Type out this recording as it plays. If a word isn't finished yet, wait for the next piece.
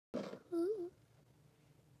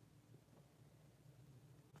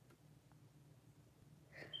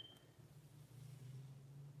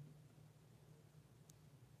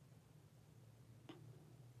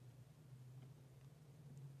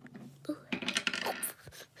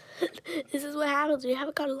This is what happens when you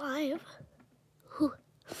haven't gone live. Whew.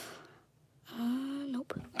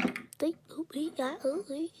 Nope.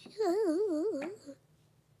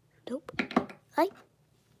 Nope. Hi.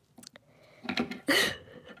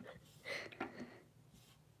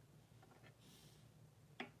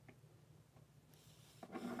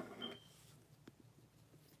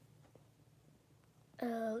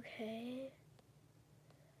 Okay.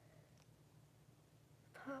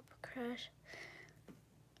 Pop crash.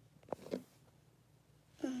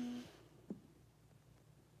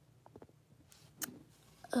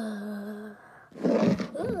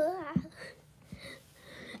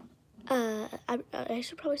 I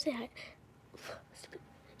should probably say hi.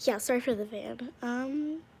 Yeah, sorry for the van.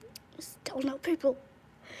 Still no people.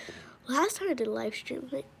 Last time I did a live stream,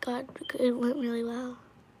 it went really well.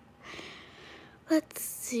 Let's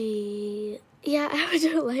see. Yeah, I haven't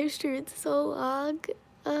done a live stream in so long.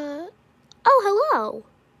 Oh, hello.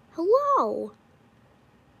 Hello.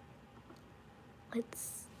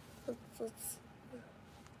 Let's.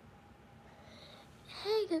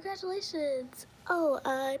 Hey, congratulations. Oh,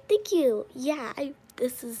 thank you. Yeah,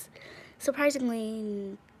 this is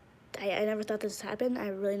surprisingly, I never thought this would happen. I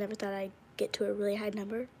really never thought I'd get to a really high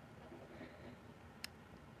number.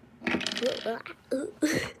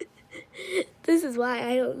 This is why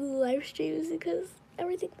I don't do live streams, because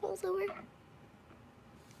everything falls over.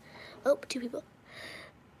 Oh, 2 people.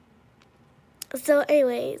 So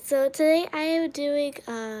anyway, so today I am doing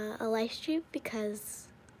a live stream because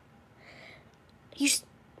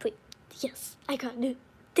wait, yes, I got new.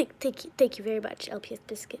 Thank you very much, LPS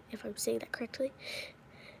Biscuit, if I'm saying that correctly.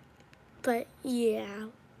 But yeah.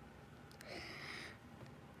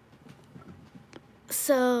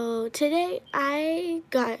 So today I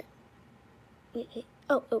got yeah.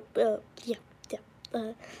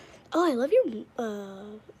 Oh, I love your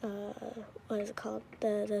what is it called?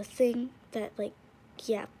 The thing that, like,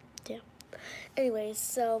 yeah. Anyways,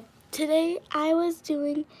 so today I'm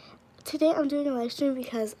doing a live stream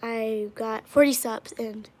because I got 40 subs,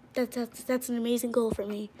 and that's an amazing goal for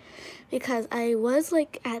me, because I was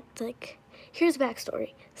here's the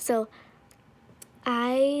backstory. So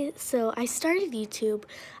I started YouTube.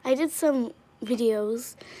 I did some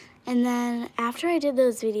videos, and then after I did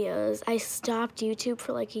those videos, I stopped YouTube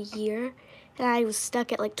for like a year, and I was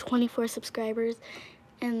stuck at like 24 subscribers,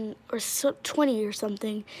 or 20 or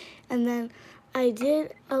something. And then I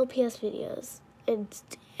did LPS videos, and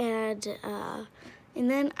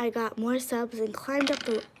then I got more subs and climbed up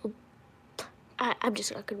the. I'm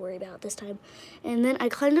just not gonna worry about it this time. And then I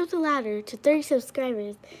climbed up the ladder to 30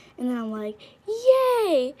 subscribers, and then I'm like,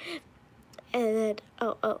 yay! And then,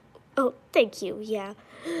 oh, thank you, yeah.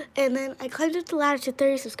 And then I climbed up the ladder to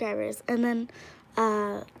 30 subscribers, and then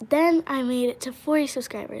I made it to 40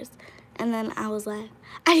 subscribers. And then I was like,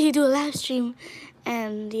 I need to do a live stream,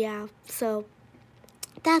 and yeah, so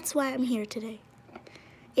that's why I'm here today.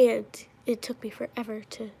 It took me forever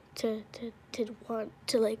to want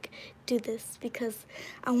to like do this, because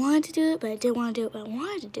I wanted to do it, but I didn't want to do it, but I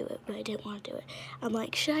wanted to do it, but I didn't want to do it. I'm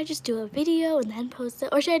like, should I just do a video and then post it,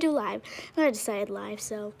 or should I do live? And I decided live,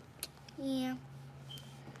 so yeah.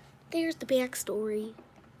 There's the backstory.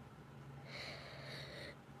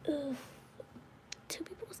 Ugh. 2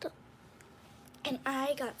 people still. And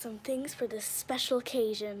I got some things for this special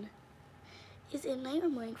occasion. Is it night or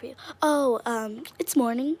morning for you? Oh, it's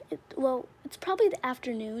morning. Well, it's probably the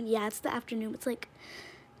afternoon. Yeah, it's the afternoon. It's like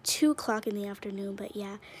 2 o'clock in the afternoon, but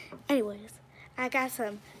yeah. Anyways, I got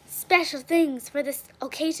some special things for this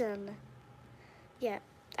occasion. Yeah,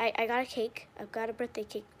 I got a cake. I've got a birthday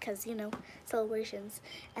cake because, you know, celebrations.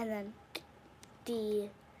 And then the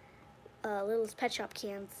little Pet Shop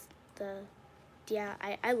cans. Yeah,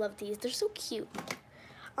 I love these. They're so cute.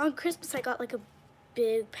 On Christmas, I got like a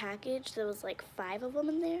big package. There was like 5 of them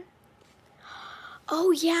in there.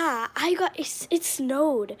 Oh yeah, it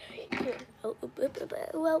snowed. Here. Oh,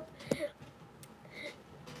 well,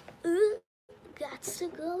 got to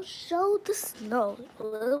go show the snow.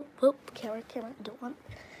 Whoop, camera, I don't want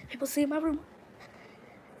people see my room.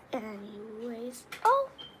 Anyways, oh,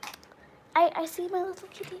 I see my little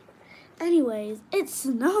kitty. Anyways, it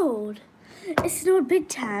snowed. It snowed big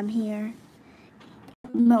time here.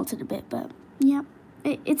 It melted a bit, but yeah,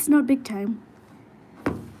 it snowed big time.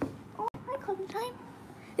 Oh, hi, Clementine.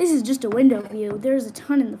 This is just a window view. There's a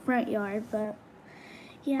ton in the front yard, but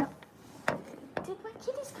yeah. Did my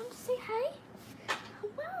kitties come to say hi?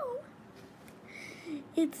 Hello.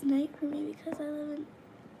 It's night for me because I live in.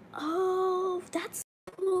 Oh, that's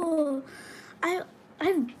cool. I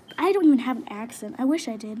don't even have an accent. I wish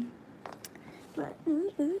I did. But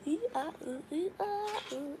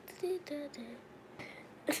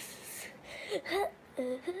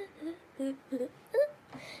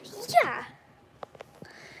Yeah.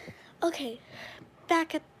 Okay,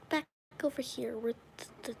 back over here with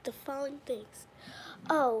the following things.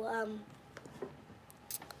 Oh,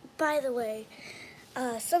 by the way,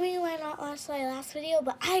 some of you might not watch my last video,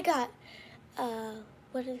 but I got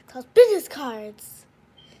what is it called? Business cards.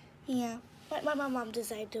 Yeah, my mom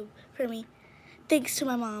designed them for me. Thanks to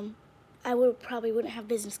my mom, I probably wouldn't have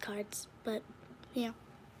business cards, but yeah.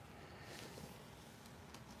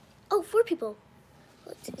 Oh, 4 people.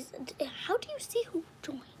 How do you see who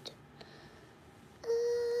joined?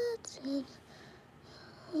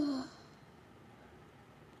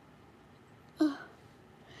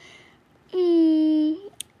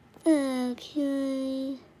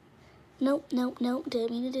 Okay. Nope,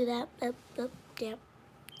 didn't mean to do that. Yeah.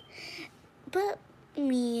 But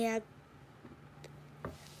me,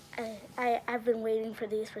 I've been waiting for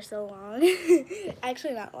these for so long.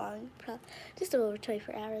 Actually, not long. Just over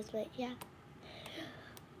 24 hours, but yeah.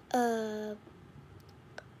 Oh,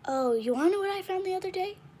 you wanna know what I found the other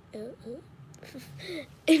day?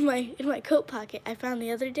 In my coat pocket, I found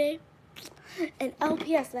the other day an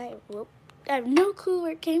LPS that I have no clue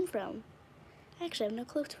where it came from. Actually, I have no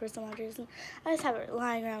clue for some odd reason. I just have it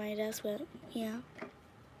lying around my desk, but yeah.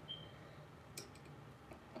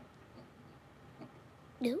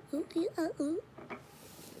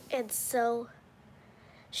 And so,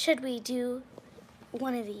 should we do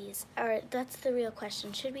one of these? Or that's the real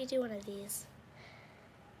question. Should we do one of these?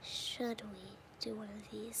 Should we do one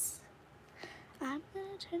of these? I'm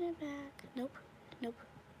gonna turn it back. Nope.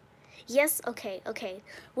 Yes, okay.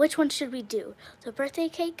 Which one should we do? The birthday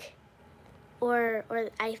cake? Or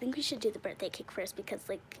I think we should do the birthday cake first because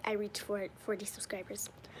like I reached 40 subscribers.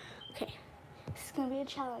 Okay, this is gonna be a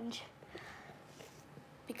challenge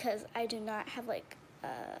because I do not have like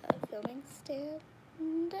a filming stand.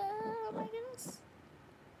 Oh my goodness.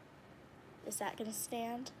 Is that gonna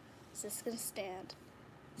stand? Is this gonna stand?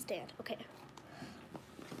 Stand, okay.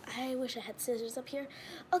 I wish I had scissors up here.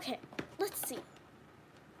 Okay, let's see.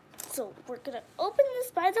 So we're gonna open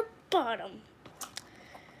this by the bottom.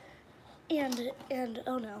 And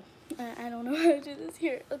oh no, I don't know how to do this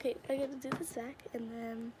here. Okay, I gotta do this back and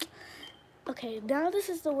then, okay, now this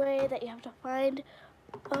is the way that you have to find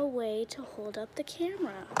a way to hold up the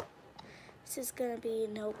camera. This is gonna be,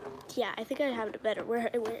 nope, yeah, I think I have it better where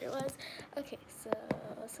it was. Okay, so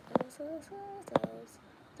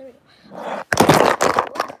there we go.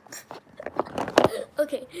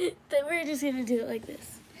 Okay, then we're just gonna do it like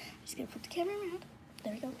this. I'm just gonna put the camera around.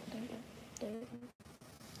 There we go. And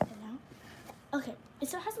now, okay, it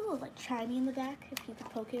still has a little like chimey in the back if you could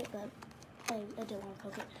poke it, but I don't want to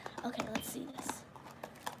poke it. Okay, let's see this.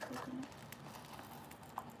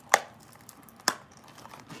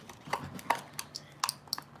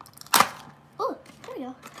 Oh, there we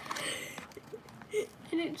go.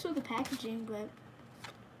 I didn't show the packaging, but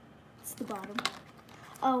it's the bottom.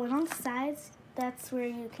 Oh, and on the sides, that's where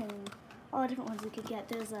you can, all the different ones you could get.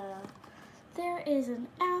 There is an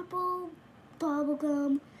apple, bubble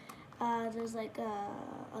gum, there's like a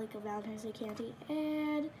Valentine's Day candy,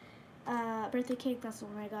 and birthday cake, that's the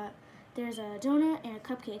one I got. There's a donut and a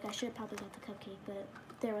cupcake. I should have probably got the cupcake, but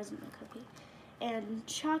there wasn't a cupcake. And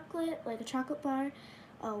chocolate, like a chocolate bar,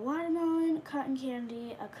 a watermelon, cotton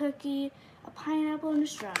candy, a cookie, a pineapple, and a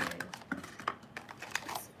strawberry.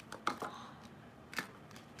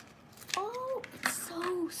 Oh, it's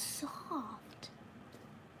so soft.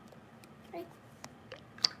 Right?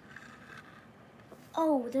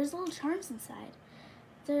 Oh, there's little charms inside.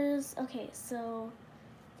 Okay, so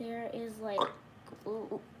there is like,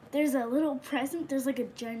 there's a little present. There's like a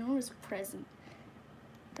ginormous present.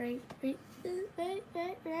 Right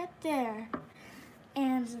there.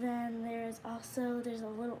 And then there's a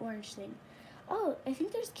little orange thing. Oh, I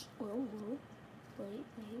think there's, wait.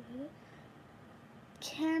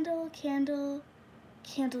 Candle.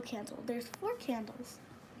 There's 4 candles.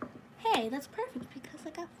 Hey, that's perfect because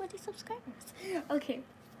I got 40 subscribers. Okay,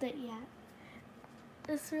 but yeah.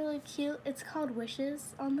 It's really cute. It's called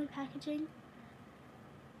Wishes on the packaging.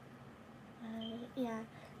 Yeah,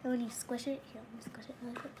 and when you squish it, here, let me squish it.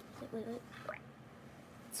 Wait.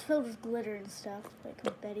 It's filled with glitter and stuff, like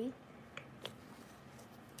confetti.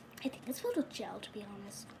 I think it's filled with gel, to be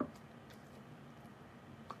honest.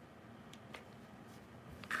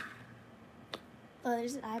 Oh,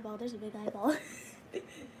 there's an eyeball. There's a big eyeball.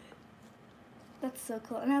 That's so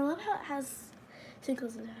cool. And I love how it has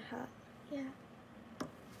twinkles in her hat. Yeah.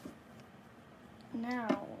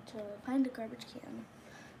 Now, to find a garbage can.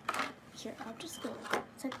 Here, I'll just go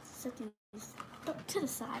set these to the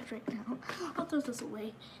side right now. I'll throw this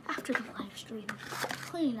away after the live stream.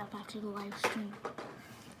 Cleaning up after the live stream.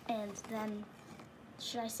 And then,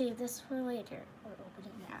 should I save this for later or open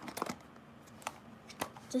it now?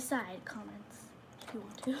 Decide, comments, if you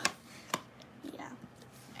want to. Yeah.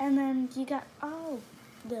 And then you got,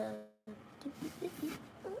 the,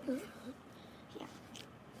 yeah.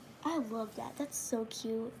 I love that. That's so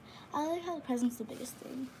cute. I like how the present's the biggest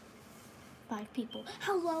thing. 5 people.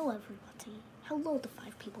 Hello, everybody. Hello, the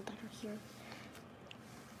 5 people that are here.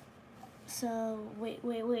 So, wait.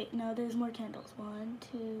 No, there's more candles. 1,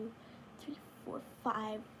 2, 3, 4,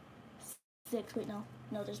 5, 6. Wait, no.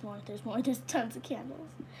 No, there's more. There's tons of candles.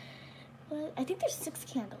 But I think there's 6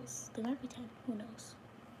 candles. There might be 10. Who knows?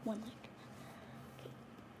 1 light. Okay.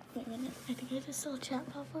 Wait a minute. I think I just saw a chat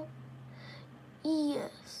pop up.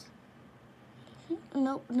 Yes.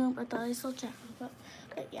 Nope. I thought I saw chat pop up.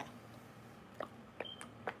 But yeah.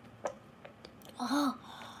 Oh,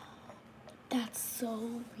 that's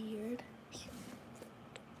so weird.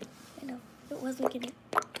 I know, it wasn't getting.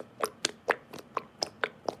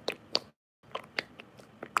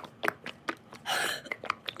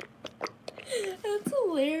 That's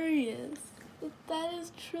hilarious. That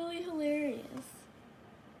is truly hilarious.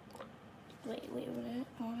 Wait a minute.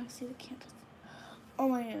 I want to see the candles. Oh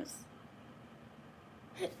my goodness.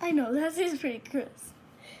 I know, that seems pretty gross.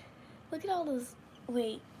 Look at all those.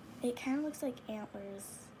 Wait. It kind of looks like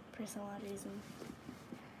antlers for some odd reason.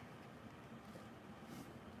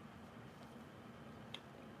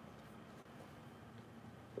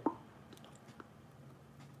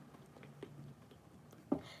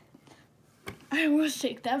 I almost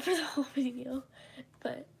shake that for the whole video,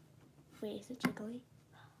 but wait, is it jiggly?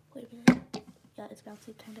 Wait a minute. Yeah, it's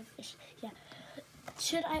bouncy kind of ish. Yeah.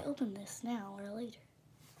 Should I open this now or later?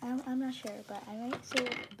 I'm not sure, but I might say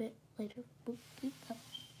it a bit later. Boop, boop, oh.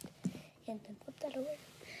 And then flip that over.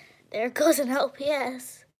 There goes an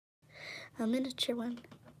LPS. A miniature one.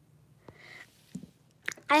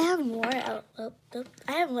 I have more I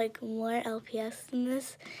have like more LPS than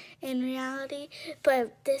this in reality,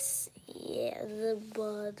 but this, yeah,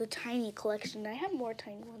 the tiny collection. I have more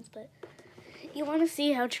tiny ones, but you want to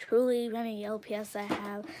see how truly many LPS I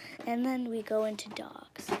have. And then we go into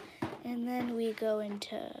dogs, and then we go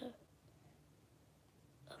into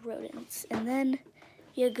rodents, and then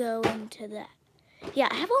you go into that. Yeah,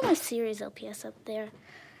 I have all my series LPS up there.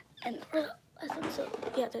 And I think so.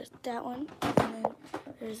 Yeah, there's that one. And then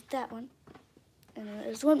there's that one. And then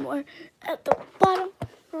there's one more at the bottom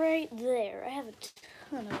right there. I have a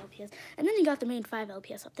ton of LPS. And then you got the main 5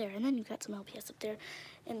 LPS up there. And then you got some LPS up there.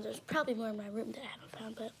 And there's probably more in my room that I haven't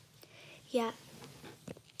found. But yeah,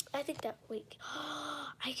 I think that, wait.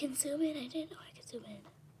 I can zoom in. I didn't know I could zoom in.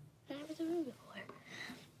 I never zoomed in before.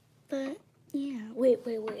 But yeah, wait.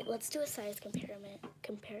 Let's do a size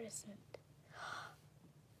comparison.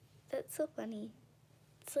 That's so funny.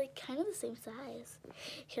 It's like kind of the same size.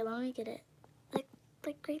 Here, let me get it. Like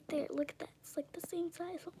right there. Look at that. It's like the same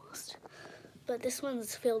size almost. But this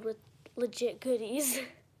one's filled with legit goodies.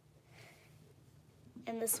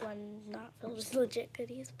 And this one not filled with legit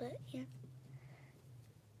goodies, but yeah.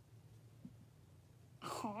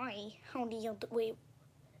 Hi. How do you wait?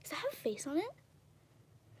 Does that have a face on it?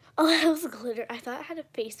 Oh, that was glitter. I thought it had a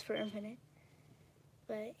face for a minute.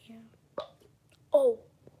 But yeah. Oh.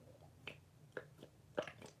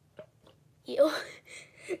 Ew.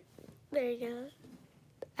 There you go.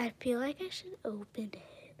 I feel like I should open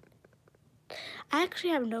it. I actually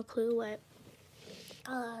have no clue what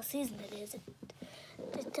season it is.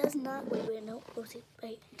 It does not. Wait. No.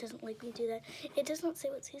 Wait. It doesn't like me do that. It does not say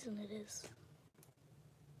what season it is.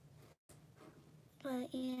 But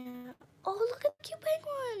yeah. Oh, look at the cute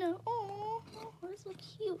penguin. Oh, that's so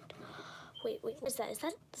cute. Wait. What is that? Is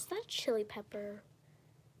that chili pepper?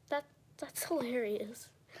 That's hilarious.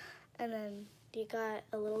 And then you got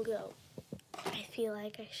a little goat. I feel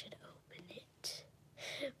like I should open it,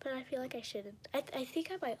 but I feel like I shouldn't. I think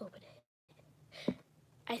I might open it.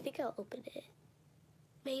 I think I'll open it.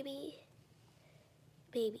 Maybe.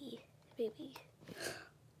 Maybe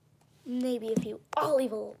if you all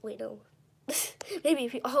leave a, wait, no. Maybe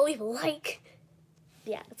if you all leave a like.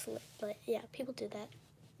 Yeah, it's lit, but yeah, people do that.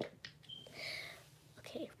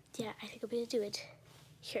 Okay, yeah, I think I'm gonna do it.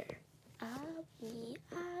 Here.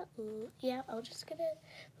 Yeah, I'm just gonna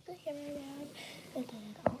put the camera down and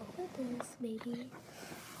then I'll open this maybe.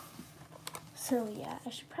 So yeah, I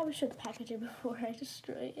should probably show the packaging before I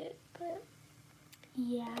destroy it, but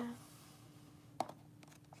yeah.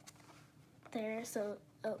 There, so,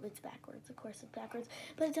 oh, it's backwards, of course it's backwards,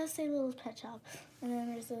 but it does say Little Pet Shop, and then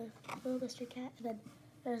there's a little mystery cat, and then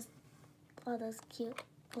there's all those cute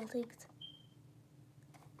little things.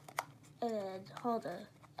 and then all the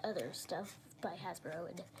other stuff by Hasbro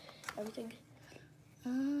and everything.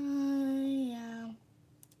 Yeah.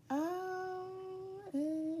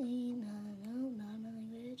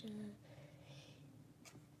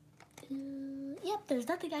 Yep, there's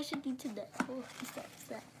nothing I should need to know besides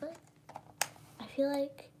that, but I feel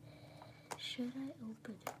like, should I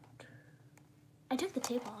open it? I took the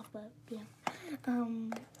tape off, but yeah. I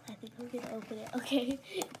think I'm gonna open it. Okay,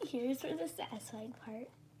 here's where the satisfying part.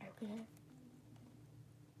 I'm gonna.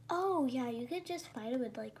 Oh yeah, you could just find them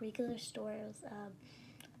in like regular stores,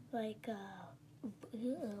 like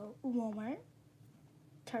Walmart,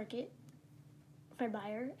 Target, Fred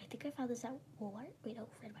Meyer. I think I found this at Walmart. Wait, no,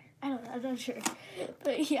 Fred Meyer. I don't know. I'm not sure,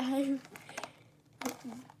 but yeah.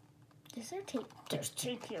 Is there tape? There's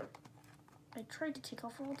tape here. I tried to take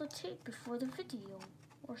off all the tape before the video,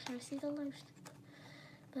 or should I say the live stream?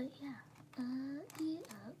 But yeah, there you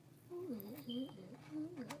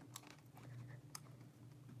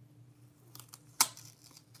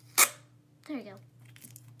go.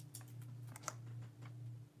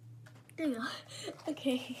 There you go.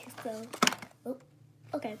 Okay, so, oh,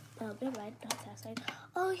 okay, never mind, not satisfied.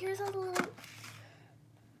 Oh, here's all the little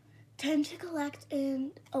 10 to collect,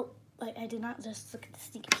 and, oh, I did not just look at the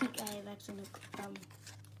sneak peek. I have actually,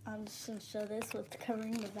 I'm just going to show this with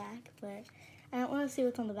covering the back, but I don't want to see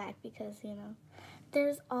what's on the back because, you know,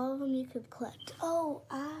 there's all of them you could collect. Oh,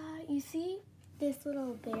 you see this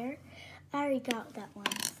little bear? I already got that one,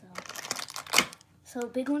 so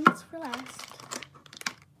big one is for last.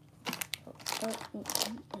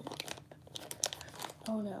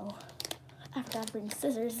 Oh no, I forgot to bring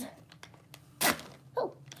scissors.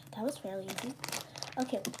 Oh, that was fairly easy.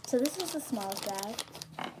 Okay, so this is the smallest bag.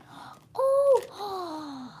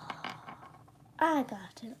 Oh, I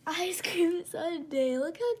got an ice cream sundae.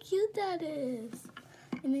 Look how cute that is.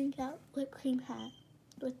 And then you got whipped cream hat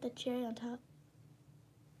with the cherry on top.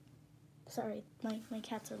 Sorry, my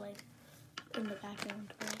cats are like in the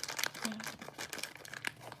background. But, yeah.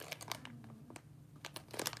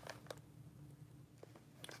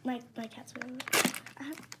 My cats are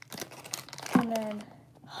and then,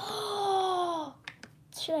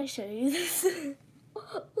 should I show you this?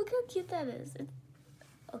 Look how cute that is.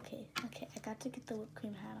 Okay, I got to get the whipped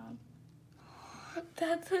cream hat on.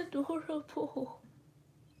 That's adorable.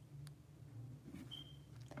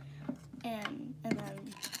 And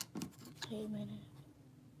then, wait a minute.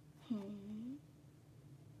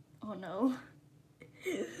 Oh no.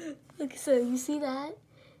 Look, so you see that?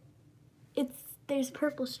 There's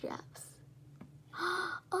purple straps.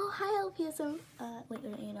 Oh, hi LPS. Wait,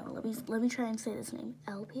 you know, let me try and say this name.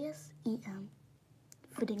 LPS EM.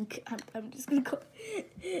 Fitting. I'm just gonna go.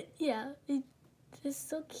 Yeah, it's just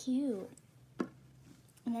so cute.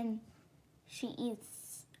 And then she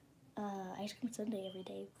eats ice cream sundae every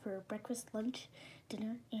day for breakfast, lunch,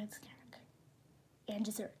 dinner, and snack, and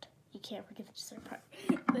dessert. You can't forget the dessert part.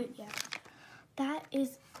 But yeah, that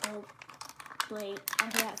is. Oh, wait, I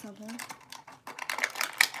forgot something.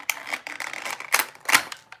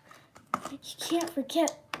 You can't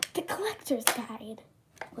forget the collector's guide.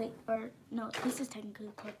 Wait, or no, this is technically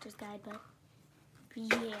the collector's guide, but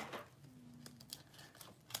yeah.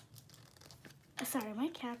 Sorry, my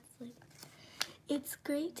cat's like, it's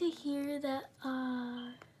great to hear that,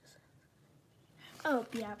 oh,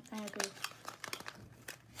 yeah, I agree.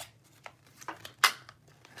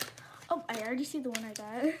 Oh, I already see the one I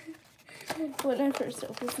got. When I first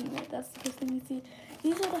opened it, that's the first thing you see.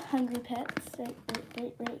 These are the Hungry Pets, right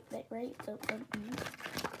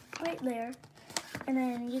there. And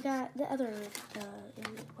then you got the other,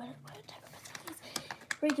 what type of pets are these?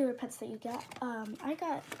 Regular pets that you got. I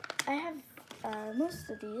have most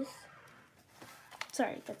of these.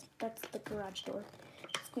 Sorry, that's the garage door.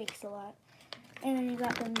 It squeaks a lot. And then you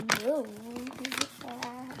got them, whoa,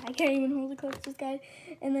 I can't even hold the collector's guide.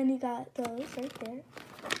 And then you got those right there.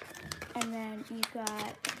 And then you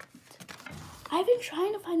got, I've been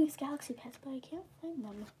trying to find these Galaxy Pets, but I can't find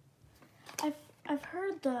them. I've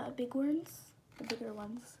heard the big ones, the bigger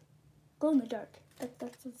ones, glow in the dark.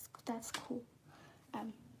 That's cool.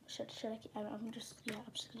 Should I keep, I'm just gonna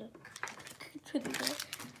put it there.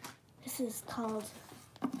 This is called,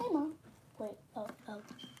 hey Mom. Wait, oh,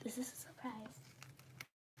 this is a surprise.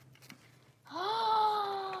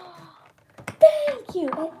 Oh, thank you.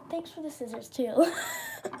 And thanks for the scissors too.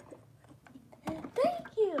 Thank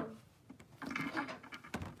you.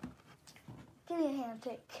 Give me a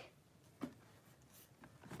handshake.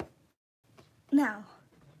 Now,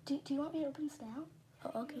 do you want me to open this now?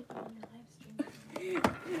 Oh, okay.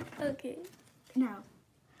 Okay. Now,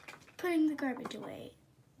 putting the garbage away,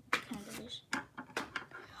 kind of ish.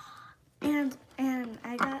 And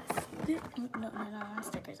I got, no, not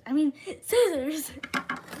stickers. I mean, scissors.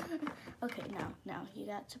 Okay, now you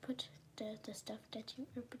got to put the stuff that you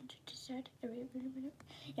opened to start.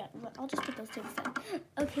 Yeah, I'll just put those things aside.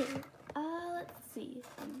 Okay, let's see.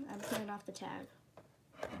 I'm peeling off the tag.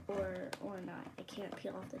 Or not. I can't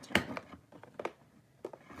peel off the tag.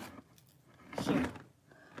 Here.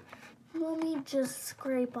 Let me just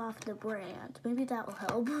scrape off the brand. Maybe that will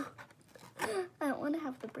help. I don't want to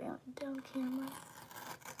have the brand down camera.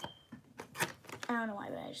 I don't know why,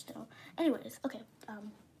 but I just don't. Anyways, okay.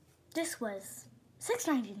 This was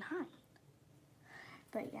 $6.99.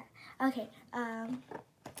 But yeah. Okay.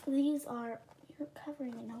 These are, you're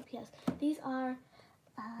covering an LPS. These are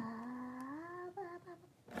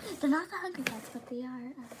they're not the Hungry Pets, but they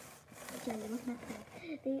are yeah, you're looking at them.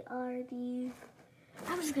 They are the,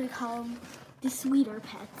 I'm just gonna call them the sweeter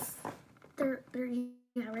pets. They're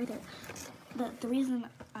yeah, right there. But the reason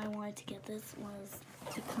I wanted to get this was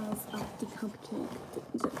because of the cupcake.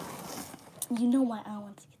 You know why I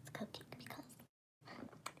wanted to get the cupcake, because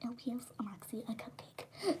LPS Moxie a cupcake.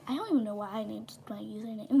 I don't even know why I named my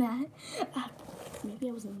username that. Maybe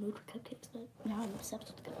I was in the mood for cupcakes, but now I'm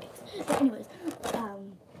obsessed with cupcakes. But anyways,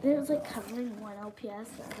 it was like covering one LPS.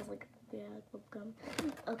 That was like, yeah, bubblegum.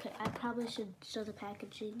 Okay, I probably should show the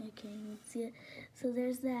packaging. I can't even see it. So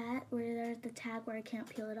there's that, where there's the tag where I can't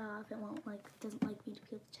peel it off. It won't like, doesn't like me to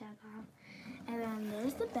peel the tag off. And then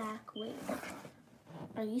there's the back. Wait,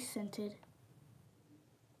 are these scented?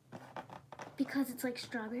 Because it's like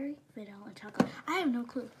strawberry, vanilla, and chocolate. I have no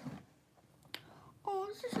clue. Oh,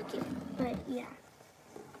 this is so cute. But yeah,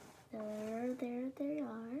 there they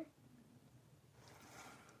are.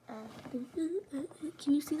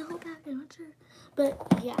 Can you see the whole back? I'm not sure. But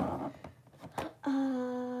yeah.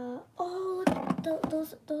 Oh,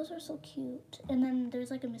 those are so cute. And then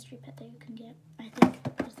there's like a mystery pet that you can get. I think.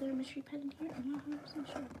 Is there a mystery pet in here? I'm not 100%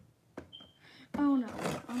 sure. Oh no,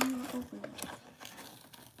 I'm gonna open it.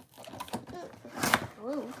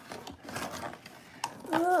 Whoa.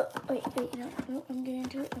 Oh, wait, no, I'm getting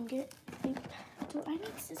into it. Do I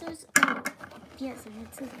need scissors? Oh, yes, I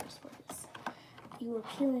need scissors for this. You were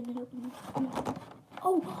peeling it open.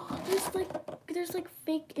 Oh, there's like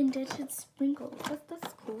fake indented sprinkles.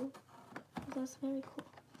 That's cool. That's very cool.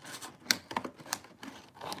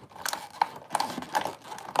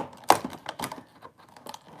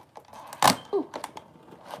 Oh,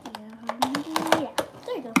 yeah,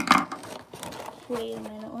 there you go. Wait a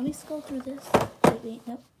minute, let me scroll through this. Wait,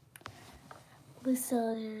 nope.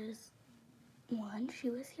 So there's one. She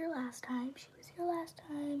was here last time.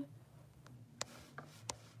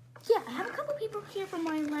 Yeah, I have a couple people here from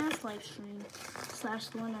my last live stream /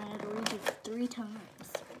 the one I had already did 3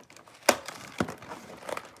 times.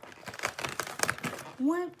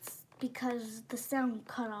 Once because the sound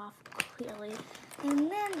cut off clearly,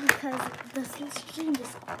 and then because the stream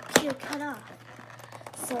just pure cut off.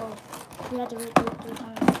 So we had to redo it 3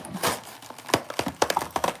 times.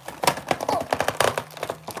 Oh!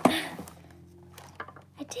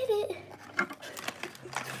 I did it!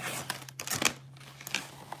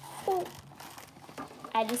 Oh!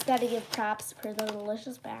 I just gotta give props for the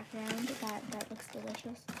delicious background. That looks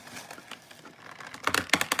delicious.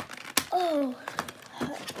 Oh!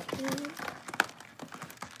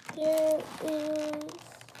 Here is...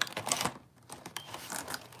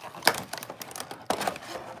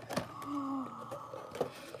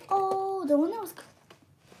 Oh, the one that was...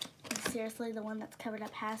 Seriously, the one that's covered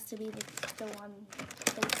up has to be the one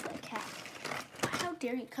that looks like a cat. How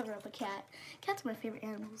dare you cover up a cat? Cats are my favorite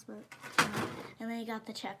animals, but... And then you got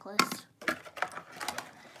the checklist.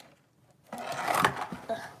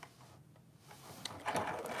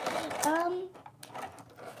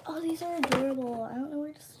 Oh, these are adorable. I don't know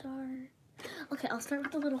where to start. Okay, I'll start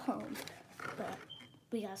with the little home. But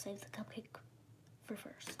we gotta save the cupcake for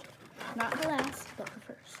first. Not for last, but for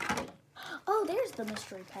first. Oh, there's the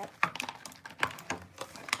mystery pet.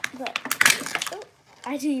 But, oh,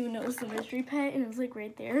 I didn't even notice the mystery pet, and it was like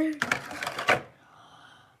right there.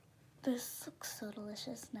 This looks so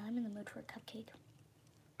delicious. Now I'm in the mood for a cupcake.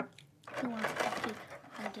 Who wants a cupcake?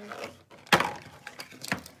 I do.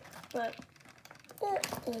 But,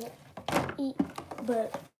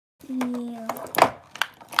 yeah.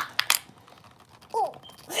 Oh!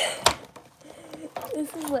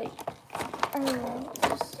 This is like, I don't know,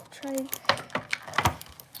 just try.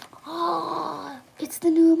 Oh, it's the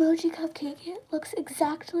new emoji cupcake. It looks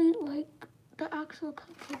exactly like the actual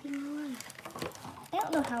cupcake in real life. I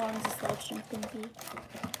don't know how long this live stream is going to be,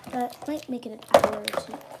 but might make it an hour or 2.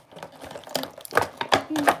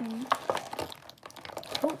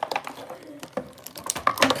 Oh.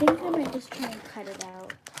 I think I might just try and cut it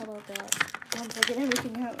out. How about that? once I get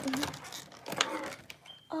everything out.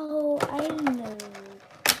 Oh, I know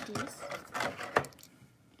these.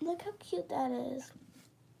 Look how cute that is.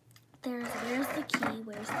 Where's the key?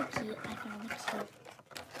 Where's the key? I found the key.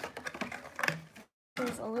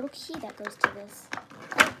 There's a little key that goes to this.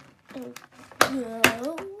 There we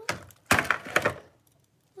go.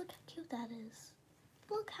 Look how cute that is.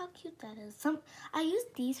 Look how cute that is. I use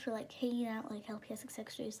these for like hanging out like LPS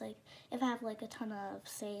accessories. Like if I have like a ton of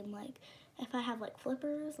same like if I have like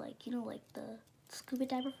flippers, like you know like the scuba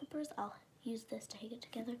diver flippers, I'll use this to hang it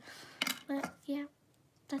together. But yeah,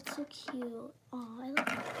 that's so cute. Oh, I love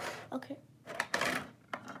it. Okay.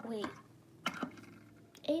 Wait.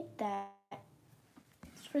 Ain't that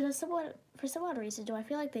for some odd reason do I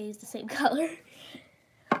feel like they use the same color?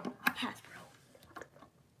 Hasbro.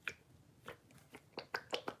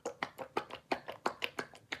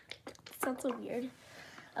 Sounds so weird.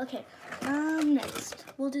 Okay, next.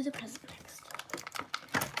 We'll do the present next.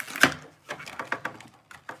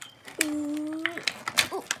 Ooh.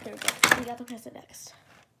 Oh, there we go. We got the present next.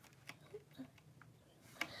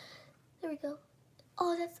 There we go.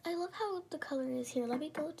 Oh, I love how the color is here. Let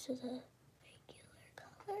me go to the regular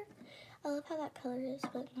color. I love how that color is,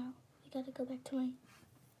 but no. We gotta go back to my,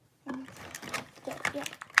 yeah.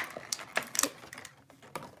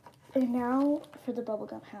 And now for the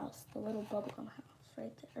bubblegum house, the little bubblegum house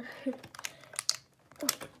right there.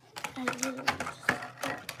 I literally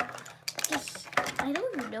I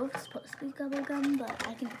don't even know if it's supposed to be bubblegum, but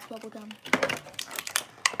I think it's bubblegum.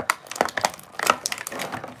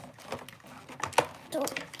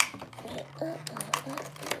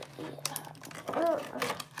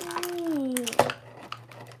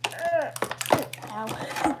 Ow.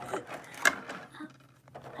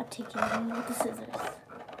 I'm taking them with the scissors.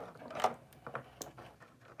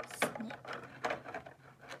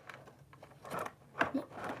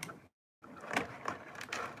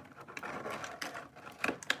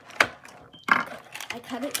 I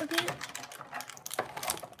cut it a bit,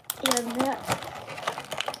 and that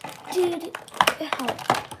did help.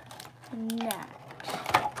 Nah.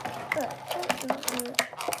 Got it.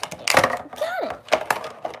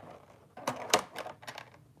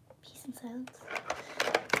 Peace and silence.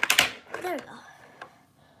 There we go.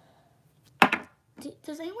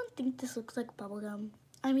 Does anyone think this looks like bubblegum?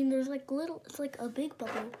 I mean, there's like little, it's like a big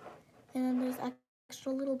bubble, and then there's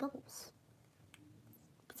extra little bubbles.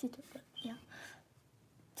 Yeah.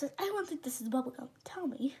 Does anyone think this is bubblegum? Tell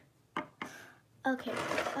me. Okay,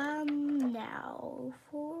 now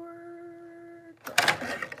for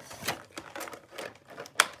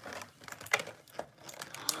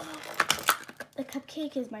the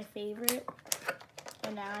cupcake is my favorite,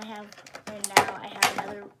 and now I have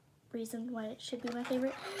another reason why it should be my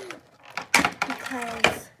favorite,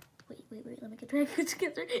 because wait, let me get the right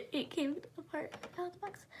together. It came apart out of the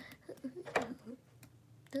box.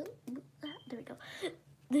 There we go.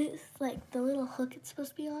 This, like, the little hook it's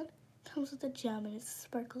supposed to be on comes with a gem and it's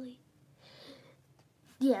sparkly.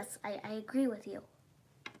 Yes, I agree with you.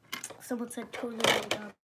 Someone said totally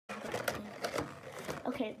dumb.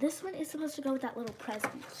 Okay, this one is supposed to go with that little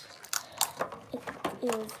present. It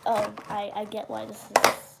is, oh, I get why this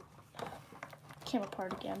is came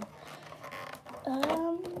apart again. There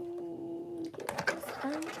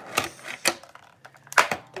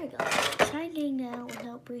we go. Try getting now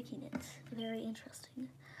without breaking it. Very interesting.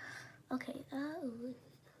 Okay,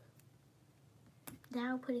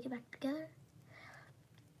 now putting it back together.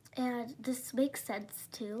 And this makes sense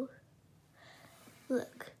too.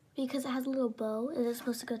 Look, because it has a little bow, and it's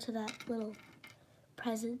supposed to go to that little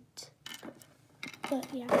present. But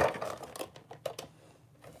yeah.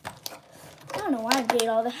 I don't know why I made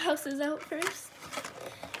all the houses out first.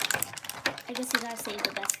 I guess you gotta save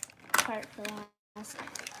the best part for last.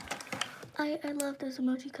 I love those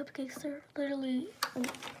emoji cupcakes. They're literally,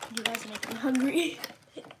 you guys make me hungry.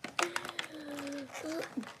 There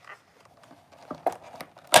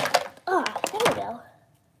we go.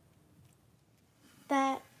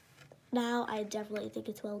 That, now I definitely think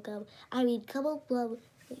it's bubblegum. I mean, bubblegum.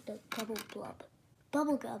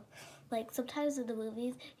 Like, sometimes in the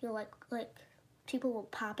movies, you'll like, people will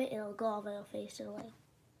pop it and it'll go all over their face and like,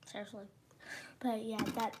 seriously. But yeah,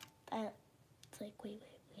 it's like, wait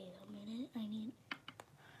a minute.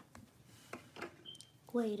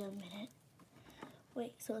 Wait a minute.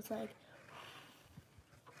 Wait, so it's like,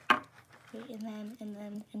 wait, and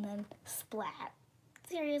then splat.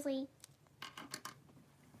 Seriously.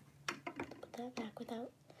 Put that back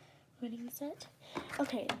without ruining the set.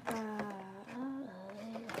 Okay,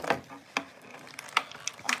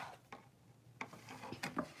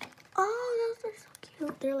 oh, those are so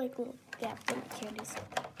cute. They're like little, yeah, little candies.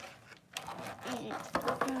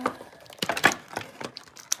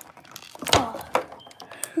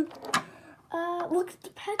 Look at the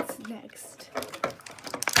pets next.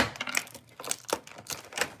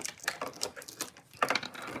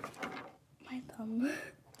 My thumb.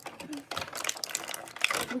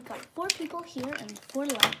 We got 4 people here and 4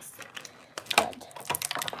 likes. Good.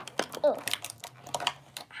 Oh.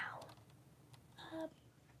 Ow.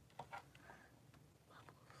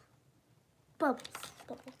 Bubbles.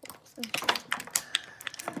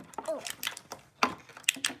 Oh.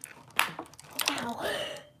 Ow.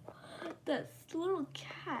 That little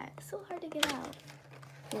cat. So hard to get out.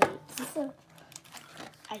 Wait. So,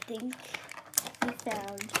 I think we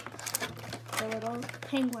found the little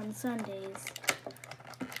Penguin Sunday's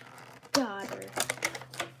daughter.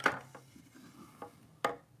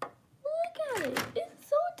 Look at it. It's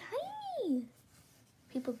so tiny.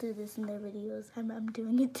 People do this in their videos. I'm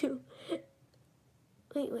doing it too.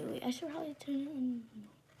 Wait. I should probably turn it on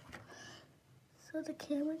so the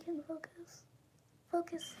camera can focus.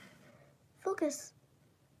 Focus.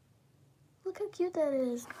 Look how cute that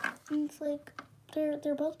is. And it's like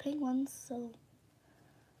they're both penguins, so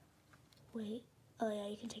wait. Oh yeah,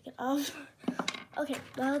 you can take it off. Okay,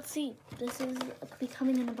 well, let's see. This is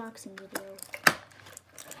becoming an unboxing video.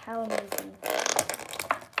 How amazing.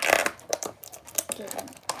 Getting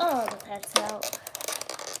all the pets out.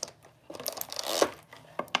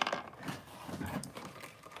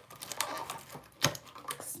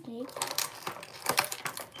 Snake.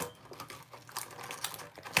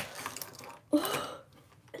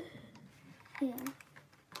 Yeah.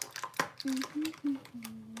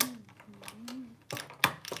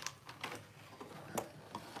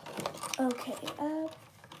 Okay, oh.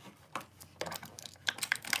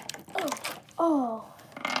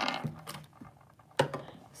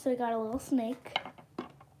 So we got a little snake,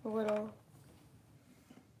 a little,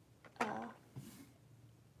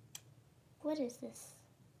 what is this?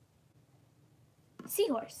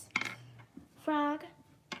 Seahorse, frog,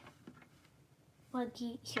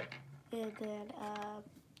 monkey, here, and then,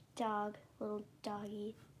 dog, little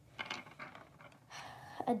doggy,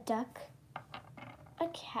 a duck, a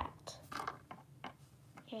cat,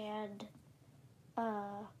 and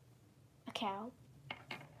a cow,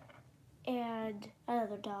 and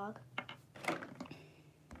another dog.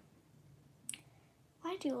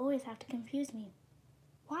 Why do you always have to confuse me?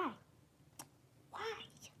 Why?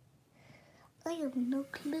 I have no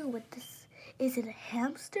clue what this is. It a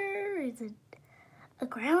hamster? Is it a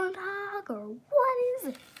groundhog? Or what is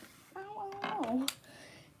it? I don't know.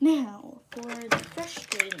 Now, for the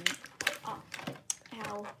frustrating... Oh,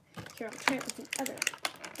 ow. Here, I'll try it with the other.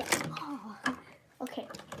 Oh. Okay,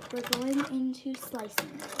 we're going into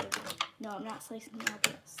slicing mode. No, I'm not slicing the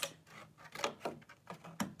apples.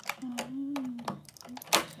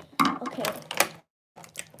 Okay.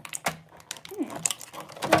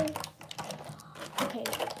 Okay.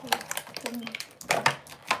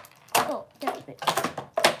 Oh, that was it.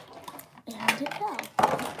 And it fell.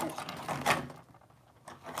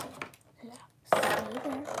 Stay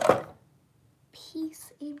there. Peace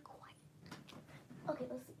and quiet. Okay,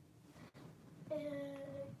 let's see.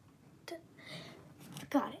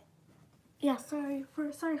 Got it. Yeah, sorry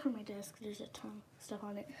for my desk. There's a ton of stuff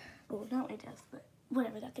on it. Well, not my desk, but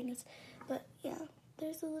whatever that thing is. But yeah,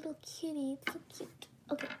 there's a little kitty. It's so cute.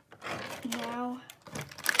 Okay, now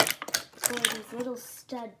for these little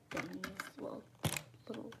stud things. Well,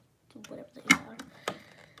 little whatever they are.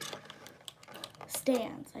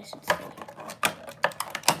 Stands, I should say.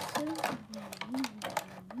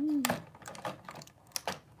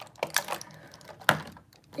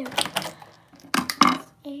 There we go.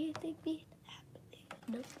 Anything be happening?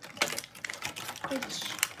 Nope.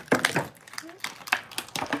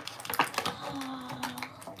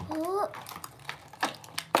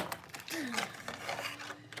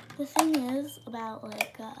 The thing is about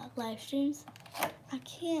like live streams, I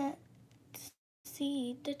can't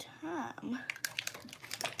see the time.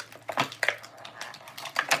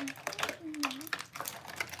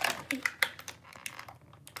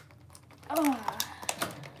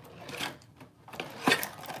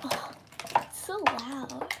 It's so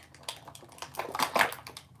loud.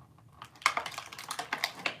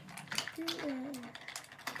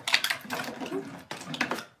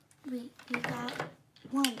 We got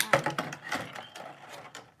one out.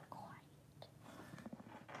 Quiet.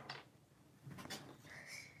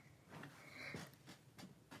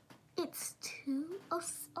 It's 2.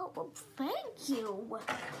 Oh, well, thank you.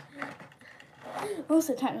 Most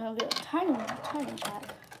of the time I'll get a tiny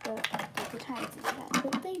chat, but the times is that.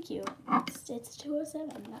 But thank you. It's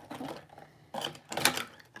 2:07. Not quite.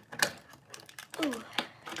 Ooh.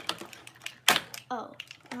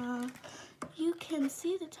 can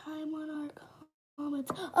see the time on our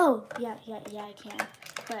comments. Oh, yeah, I can.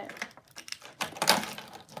 But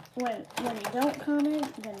when you don't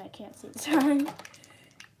comment, then I can't see the time.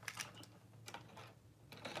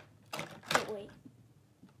 But wait,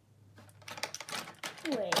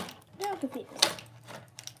 now I'm confused.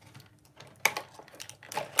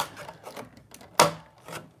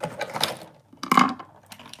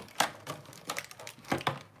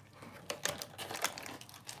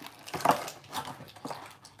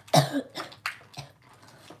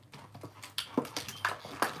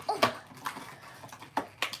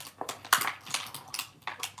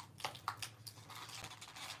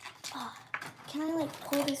 Can I like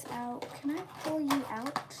pull this out? Can I pull you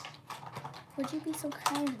out? Would you be so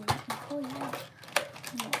kind and let me pull you out?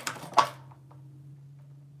 No.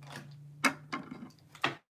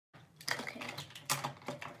 Okay.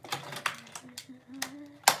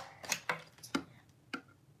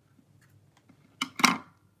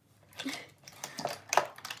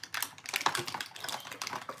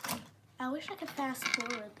 I wish I could fast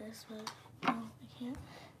forward this, but no, I can't.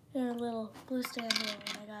 There's a little blue stand here,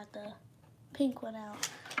 and I got the pink one out,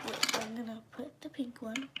 which I'm gonna put the pink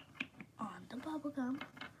one on the bubble gum.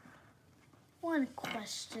 One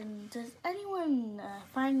question, does anyone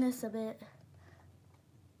find this a bit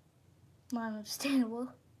non-understandable?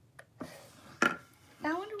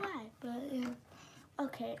 I wonder why, but yeah.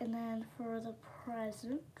 Okay, and then for the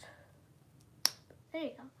present, there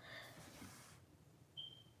you go.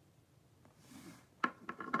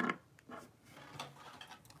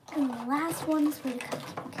 And the last one is for the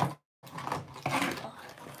cupcake.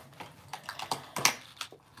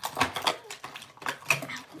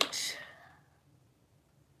 Ouch.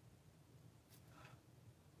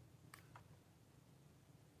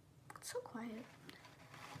 It's so quiet.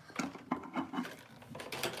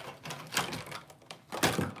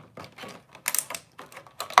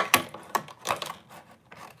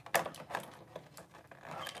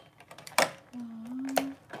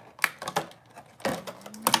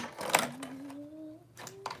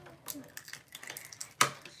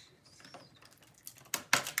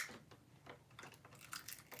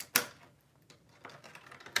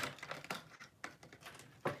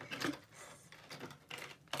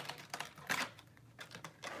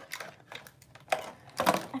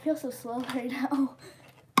 I feel so slow right now.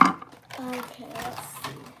 Okay, let's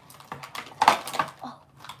see. Oh,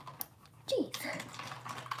 jeez.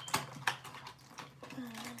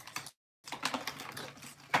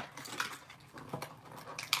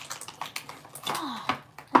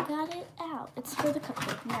 I got it out. It's for the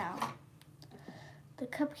cupcake now. The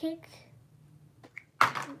cupcake.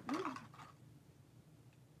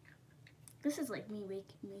 This is like me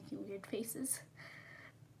making weird faces.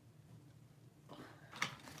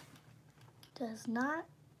 Does not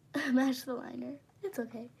match the liner. It's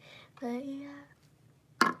okay. But yeah.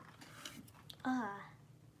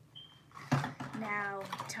 Now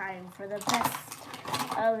time for the best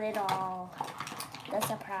of it all. The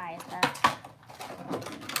surprise.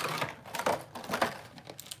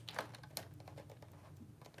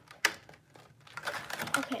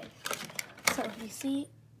 Okay. So you see,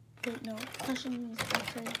 wait, no, question.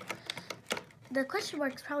 The question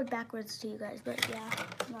mark's probably backwards to you guys, but yeah,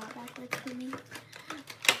 not backwards to me.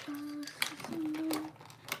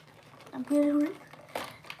 I'm gonna rip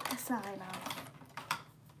the sign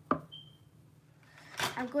off.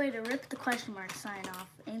 I'm going to rip the question mark sign off.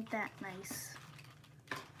 Ain't that nice?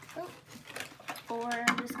 Oh. Or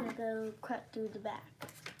I'm just gonna go cut through the back.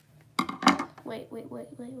 Wait, where's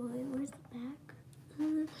the back?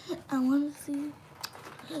 I wanna see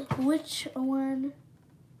which one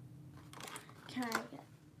can I get?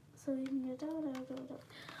 So you can get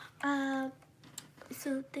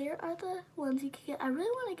so there are the ones you can get. I really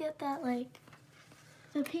want to get that, like,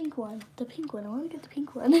 the pink one. The pink one. I want to get the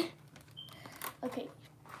pink one. Okay.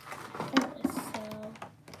 Anyways, so,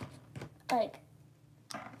 like,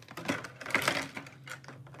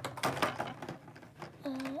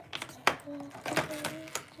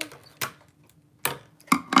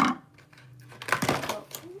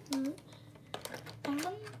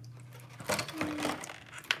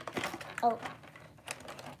 oh.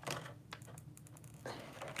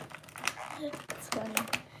 It's funny.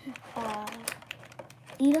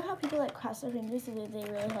 You know how people like cross their fingers and they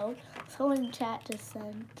really hope? Someone in chat just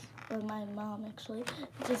sent, or my mom actually,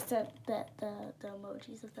 just sent the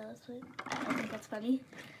emojis of those. I think that's funny.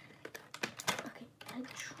 Okay, I'm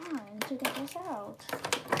trying to get this out.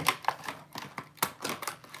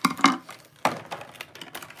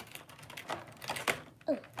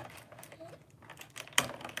 Oh.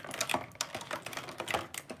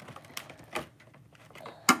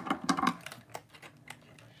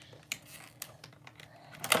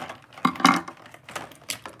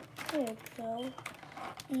 we go.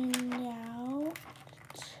 Now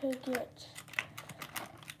to get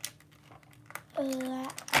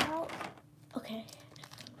that out. Okay,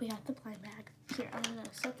 we got the blind bag. Here, I'm gonna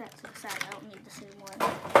set that to the side. I don't need this anymore.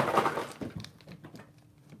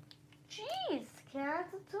 Jeez,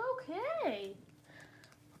 cats, it's okay.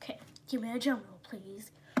 Okay, give me a drum roll,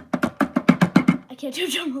 please. I can't do a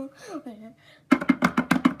drum roll.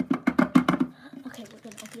 Okay, we're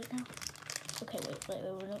gonna open it now. Okay,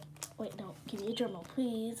 wait, no. Give me a drum roll,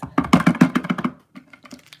 please.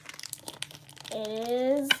 It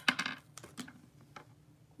is...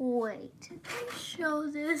 Wait, did I show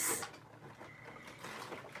this?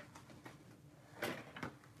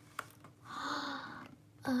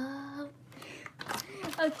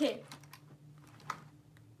 Okay.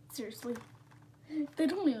 Seriously. They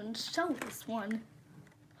don't even show this one.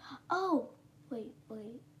 Oh, wait.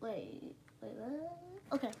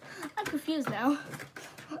 Okay, I'm confused now.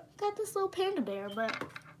 Got this little panda bear, but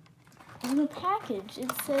on the package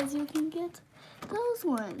it says you can get those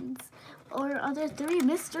ones. Or are there 3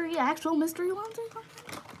 actual mystery ones or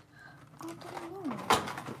something? I don't know.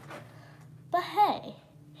 But hey,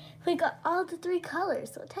 we got all the 3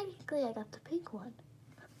 colors, so technically I got the pink one.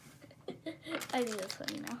 I think that's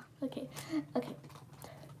funny now. Okay.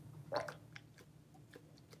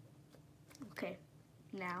 Okay,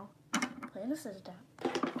 now, putting the scissors down,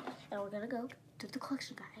 and we're gonna go to the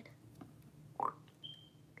collection guide.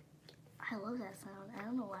 I love that sound. I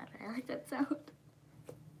don't know why, but I like that sound.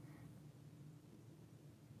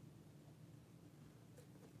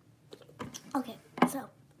 Okay, so,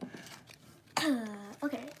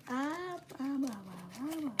 okay,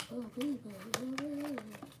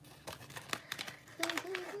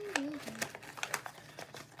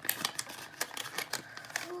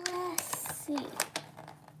 let's see.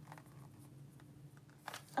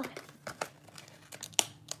 Okay.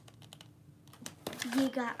 You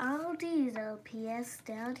got all these LPS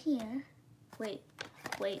down here. Wait.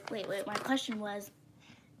 My question was...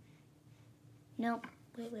 Nope.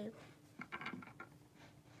 Wait.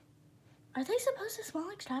 Are they supposed to smell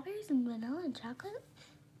like strawberries and vanilla and chocolate?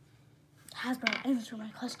 Hasbro, answer my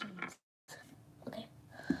questions. Okay.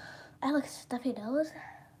 I like stuffy nose.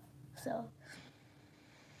 So...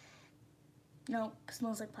 No,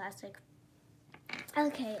 smells like plastic.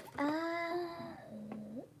 Okay,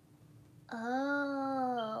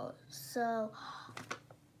 oh, so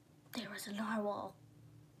there was a narwhal.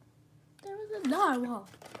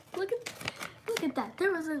 Look at that.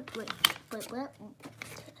 There was a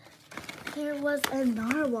There was a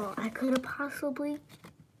narwhal I could have possibly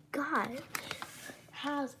got.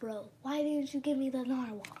 Hasbro, why didn't you give me the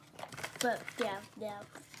narwhal? But yeah.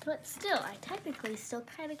 But still, I technically still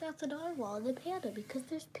kind of got the narwhal and the panda because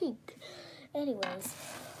there's pink. Anyways,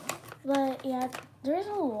 but yeah, there's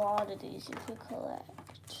a lot of these you could collect.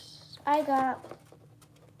 I got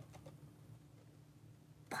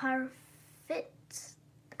Parfait.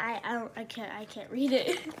 I can't read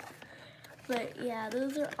it. But yeah,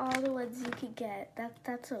 those are all the ones you can get.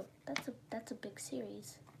 That's a big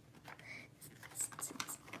series.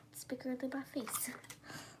 It's bigger than my face.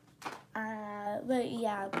 But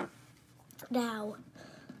yeah, now,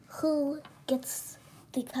 who gets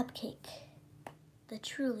the cupcake? The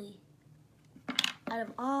truly, out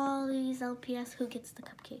of all these LPS, who gets the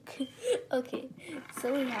cupcake? Okay,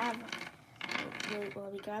 so we have,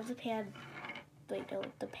 we grab the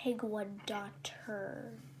the pig one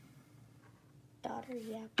daughter,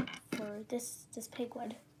 yeah, for this pig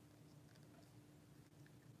one.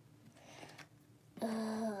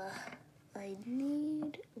 I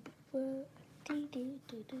need...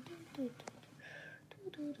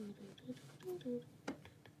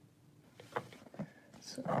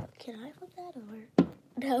 So, can I flip that over?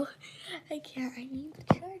 No, I can't. I need the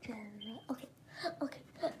charger. Okay.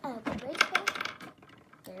 The bracelet.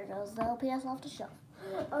 There goes the LPS off the shelf.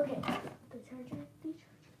 Okay. The charger.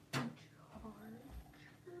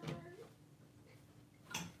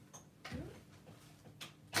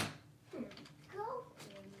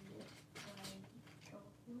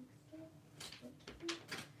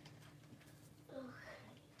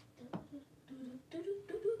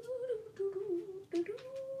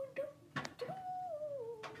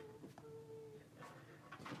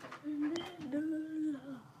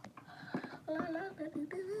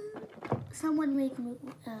 Someone make me,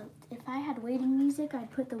 if I had waiting music, I'd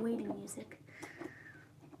put the waiting music.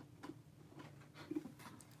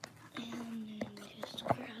 And then just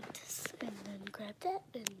grab this, and then grab that,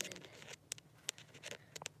 and then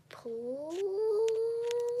plug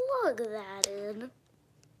that in.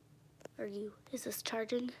 Is this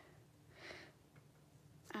charging?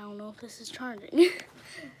 I don't know if this is charging.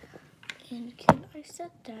 And can I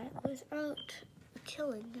set that without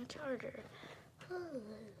killing the charger?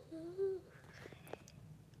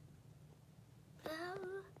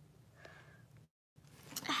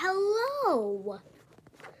 Hello!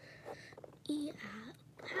 Yeah,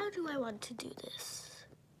 how do I want to do this?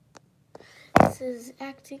 This is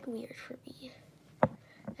acting weird for me.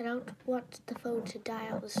 I don't want the phone to die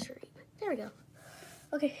on the stream. There we go.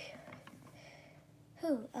 Okay.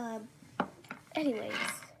 Anyways,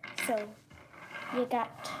 so you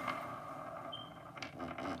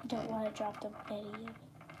don't want to drop them any.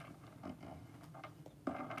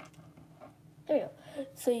 There we go.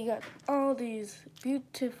 So you got all these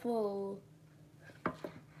beautiful,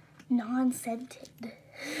 non-scented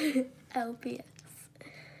LPS.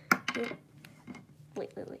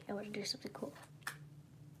 Wait. I want to do something cool.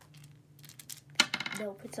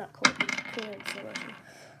 Nope, it's not cool. It's cooler in slow motion.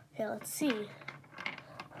 Okay, let's see.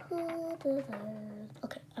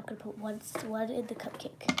 Okay, I'm gonna put one in the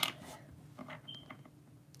cupcake.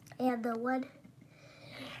 And the one,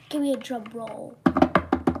 give me a drum roll.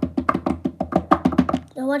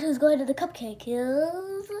 The one who's going to the cupcake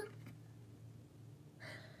is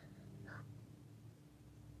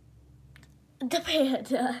the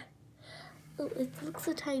panda. Oh, it looks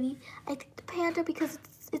so tiny. I think the panda because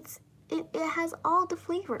it has all the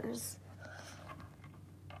flavors.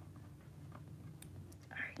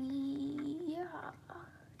 Yeah,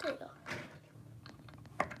 there you go.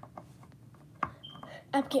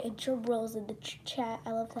 I'm getting drum rolls in the chat.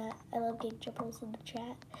 I love that. I love getting drum rolls in the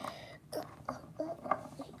chat. I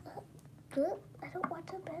don't want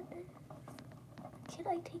to bend it. Can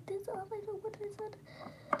I take this off? I don't want this on.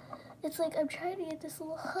 It's like I'm trying to get this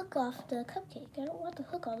little hook off the cupcake. I don't want the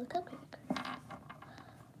hook on the cupcake.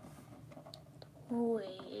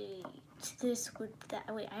 Wait,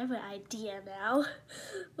 wait, I have an idea now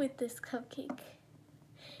with this cupcake.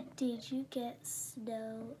 Did you get a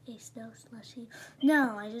snow slushie?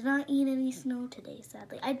 No, I did not eat any snow today,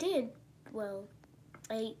 sadly. I did, well,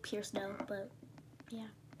 I ate pure snow, but yeah.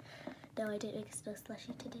 No, I didn't make a snow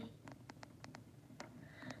slushie today.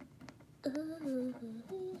 There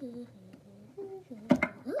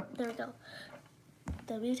we go.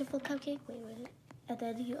 The beautiful cupcake, wait. And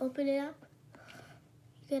then you open it up,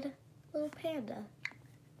 you get a little panda.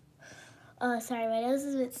 Sorry, my nose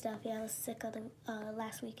is a bit stuffy. I was sick on the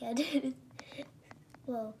last weekend.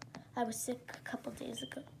 Well, I was sick a couple days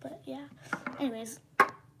ago, but yeah. Anyways,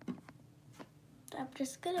 I'm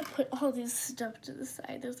just gonna put all these stuff to the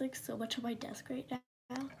side. There's like so much on my desk right now.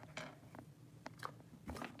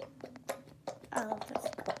 I love this.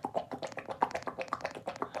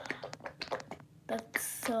 That's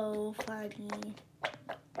so funny.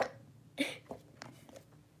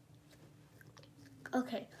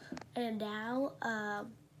 Okay, and now,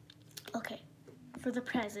 okay, for the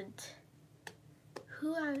present,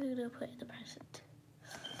 who are we gonna put in the present?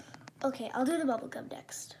 Okay, I'll do the bubble gum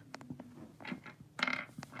next.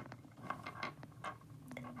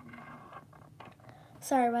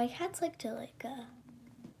 Sorry, my cats like to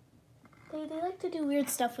they like to do weird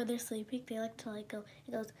stuff when they're sleeping. They like to go,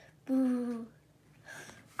 it goes, boo.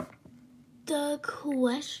 The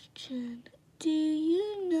question, do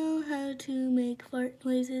you know how to make fart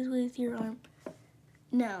noises with your arm?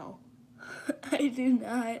 No, I do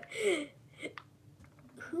not.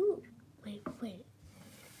 Who? Wait.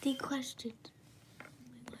 The question.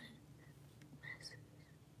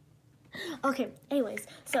 Okay, anyways,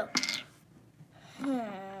 so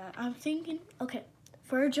I'm thinking, okay,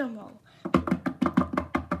 for a drum roll,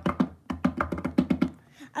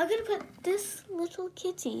 I'm gonna put this little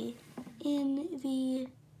kitty in the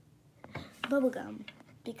bubblegum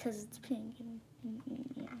because it's pink and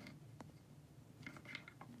yeah.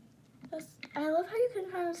 I love how you can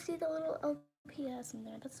kind of see the little LPS in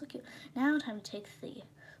there. That's so cute. Now time to take the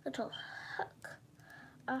little hook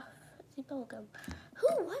off the bubblegum.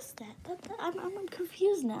 Who was that? I'm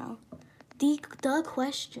confused now. The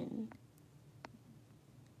question.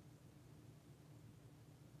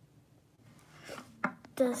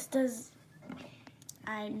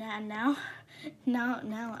 Now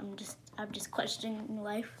I'm just questioning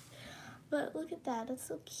life. But look at that, that's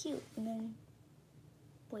so cute. And then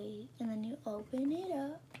wait, and then you open it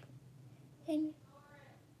up and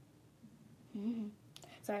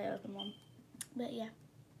sorry, that was my mom. But yeah.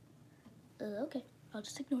 Okay, I'll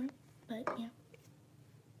just ignore it. But yeah.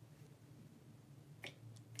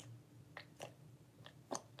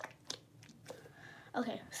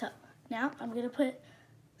 Okay, so now I'm gonna put.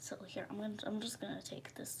 So here, I'm just gonna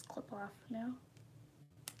take this clip off now.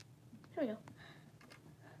 Here we go.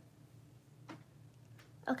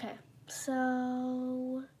 Okay,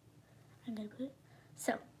 so I'm gonna put.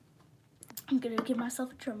 So I'm gonna give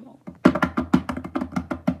myself a drum roll.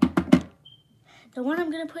 The one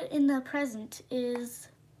I'm gonna put in the present is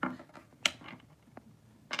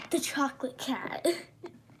the chocolate cat.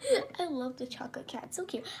 I love the chocolate cat. It's so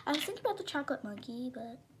cute. I was thinking about the chocolate monkey,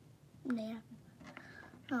 but nah,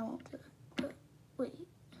 I won't do it. But wait.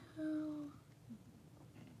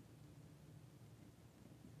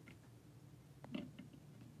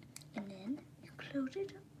 And then you close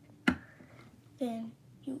it up. Then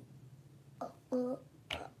you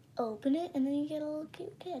open it, and then you get a little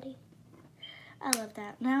cute kitty. I love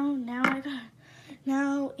that.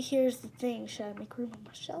 Now here's the thing. Should I make room on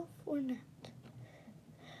my shelf or not?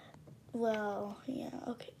 Well, yeah,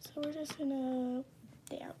 okay. So we're just gonna,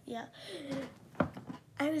 yeah.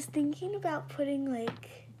 I was thinking about putting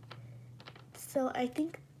so I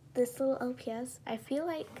think this little LPS, I feel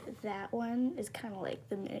like that one is kind of like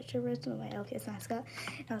the miniature version of my LPS mascot.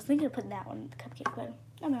 And I was thinking of putting that one in the cupcake, but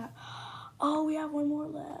I'm not. Oh, we have one more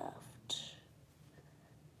left.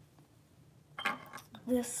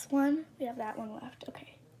 This one, we have that one left.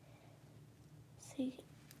 Okay. See,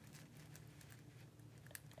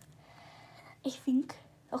 I think,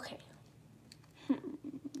 okay. Yeah.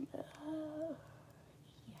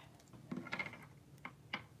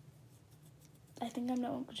 I think I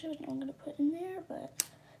know which one I'm gonna put in there, but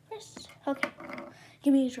first, okay.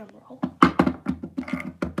 Give me a drum roll.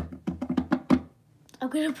 I'm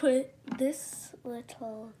gonna put this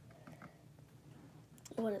little,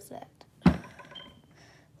 what is that?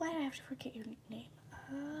 Why do I have to forget your name?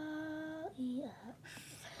 Yeah.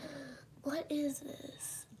 What is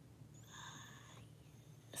this?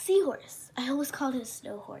 Seahorse. I always called it a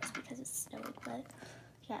snow horse because it's snowing, but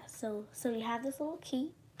yeah, so you have this little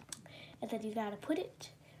key, and then you gotta put it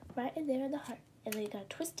right in there in the heart, and then you gotta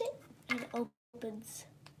twist it, and it opens.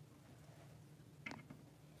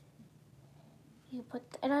 You put,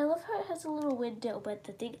 and I love how it has a little window, but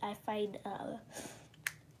the thing I find a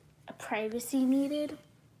privacy needed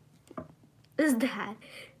is that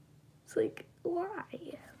it's like, why?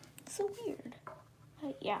 It's so weird.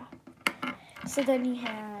 Yeah. So then you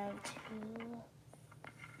have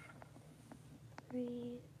 2,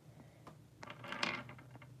 3,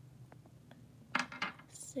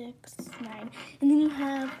 6, 9, and then you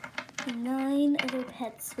have 9 other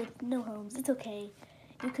pets with no homes. It's okay.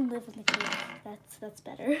 You can live in the cave. That's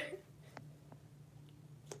better.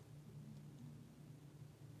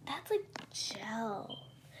 That's like gel.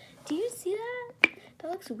 Do you see that?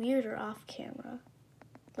 That looks weirder off camera,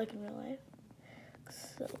 like in real life.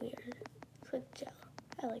 Looks so weird. It's like gel.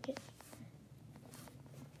 I like it.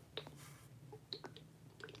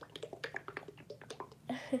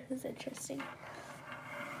 It's interesting.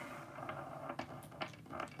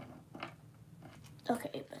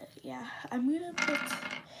 Okay, but yeah, I'm gonna put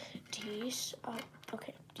these on.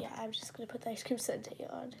 Okay, yeah, I'm just gonna put the ice cream sundae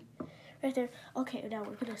on right there. Okay, now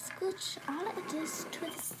we're gonna scooch all of this to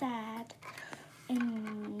the side,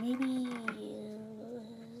 and maybe.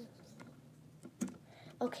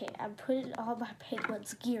 Okay, I'm putting all my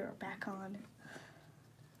Penguin's gear back on.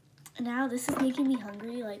 Now this is making me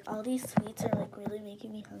hungry. Like all these sweets are like really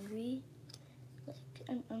making me hungry. Like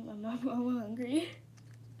I'm hungry.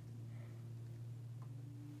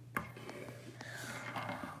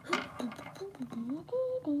 And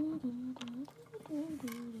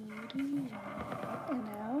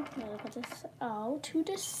now I'm gonna put this all to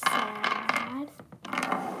the side.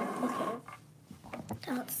 Okay.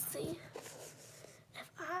 Let's see. If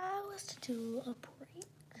I was to do a break,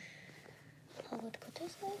 I would put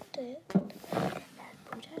this like this and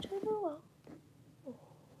put that to the wall. Oh,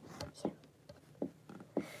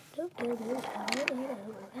 yeah. Move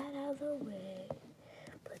that out of the way.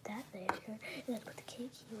 Put that there, and then put the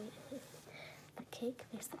cake here. The cake,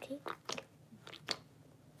 there's the cake.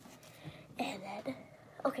 And then,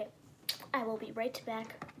 okay, I will be right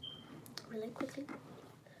back really quickly.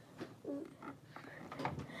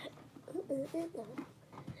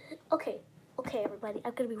 Okay, everybody,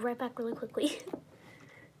 I'm gonna be right back really quickly.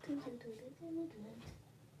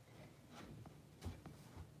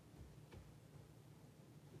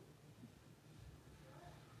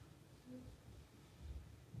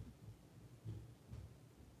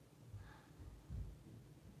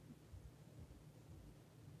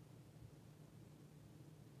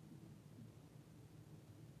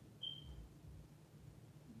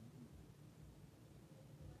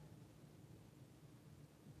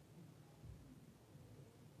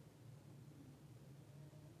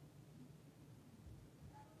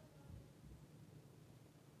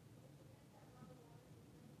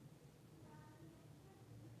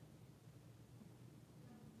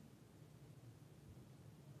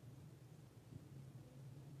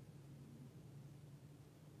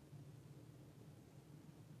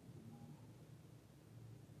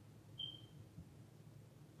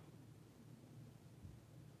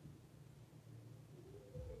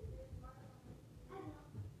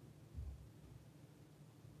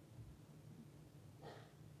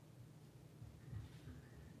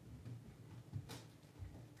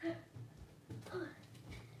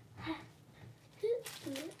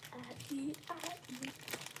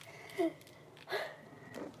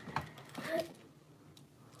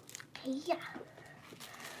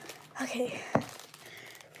 Okay,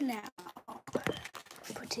 now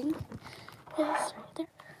putting this right there.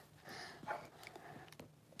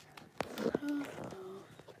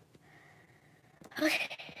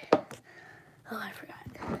 Okay. Oh, I forgot.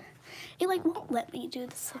 It like won't let me do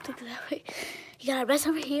something that way. You gotta mess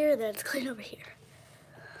over here, then it's clean over here.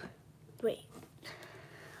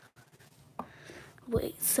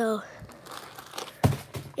 Wait, so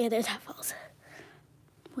yeah, there's that falls.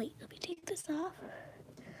 Wait, let me take this off.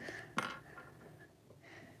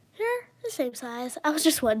 They're the same size. I was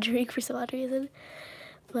just wondering for some odd reason,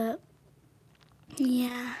 but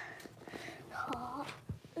yeah. Oh,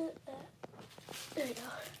 there we go.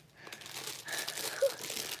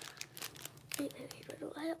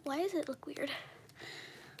 Why does it look weird?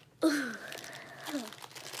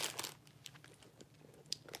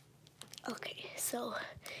 Okay, so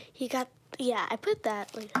you got, yeah, I put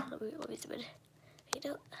that, like, let me zoom in. You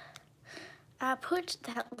know, I put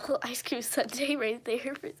that little ice cream sundae right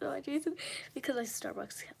there for some odd reason because my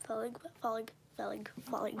Starbucks kept falling.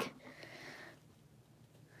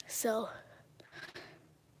 So,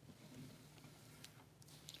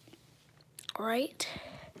 right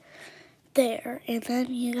there, and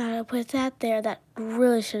then you gotta put that there. That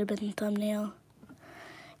really should have been the thumbnail.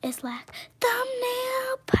 It's like,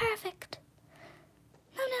 thumbnail perfect.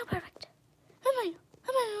 Thumbnail perfect.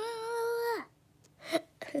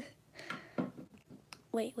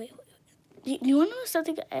 Wait. You wanna know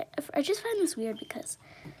something? I just find this weird because,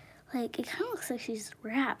 like, it kind of looks like she's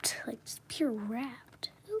wrapped, like just pure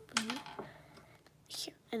wrapped.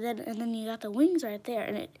 Here, and then you got the wings right there,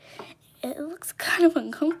 and it looks kind of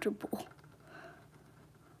uncomfortable.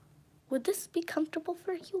 Would this be comfortable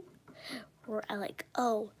for you? Or I like,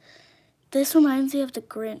 oh, this reminds me of the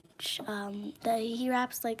Grinch. That he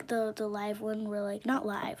wraps like the live one where like, not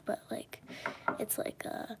live, but like, it's like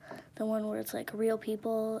the one where it's like real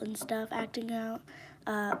people and stuff acting out.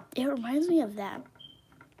 It reminds me of that.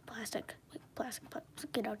 Plastic,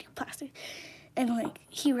 get out your plastic. And like,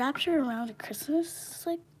 he wraps her around a Christmas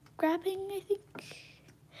like wrapping, I think.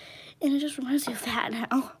 And it just reminds me of that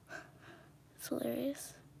now. It's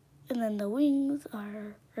hilarious. And then the wings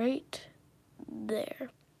are right there.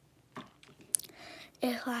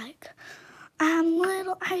 It's like, I'm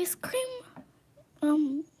little ice cream,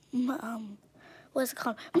 what's it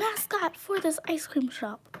called? Mascot for this ice cream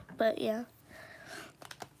shop. But yeah.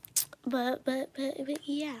 But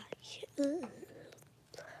yeah.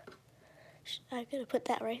 I'm gonna put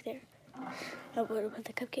that right there. I'm gonna put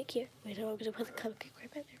the cupcake here. Wait, no, I'm gonna put the cupcake right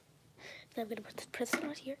back there. Then I'm gonna put the present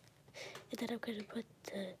on here. And then I'm gonna put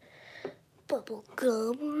the bubble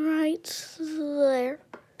gum right there.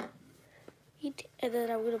 And then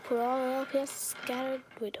I'm gonna put all the LPS scattered.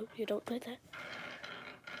 Wait, no, you don't put that.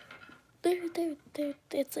 There.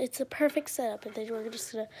 It's a perfect setup. And then we're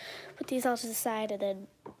just gonna put these all to the side, and then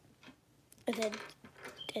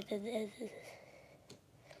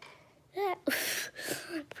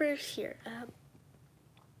for here.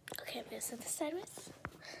 Okay, I'm gonna set this sideways.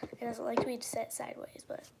 It doesn't like me to set sideways,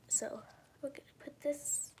 but so we're gonna put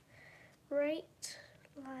this right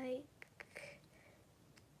like.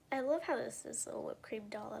 I love how this is a whipped cream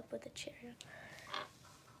dollop with a cherry.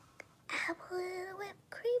 I put a little whipped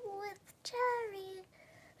cream with cherry.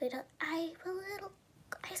 I put a little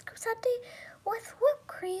ice cream sundae with whipped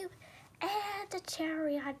cream and a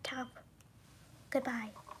cherry on top.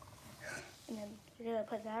 Goodbye. And then we're gonna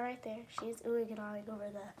put that right there. She's oohing and awing over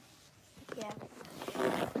the, yeah.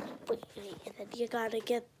 Wait, and then you gotta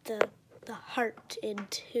get the heart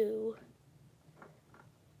into.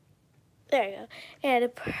 There you go. And a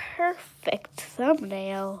perfect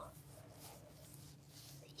thumbnail.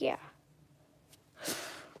 Yeah.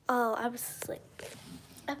 Oh, I was like,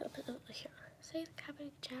 I'm gonna put it over here. Say the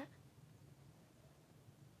comment in chat.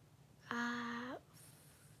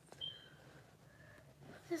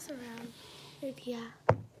 This around. Maybe, yeah.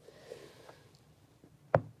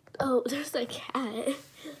 Oh, there's a cat.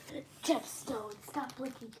 Gemstone, stop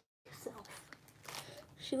licking yourself.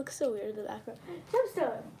 She looks so weird in the background.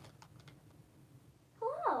 Gemstone.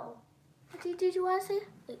 Hello. Did you want to say?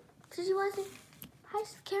 Did you want to say hi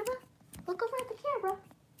to the camera? Look over at the camera.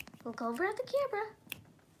 Look over at the camera.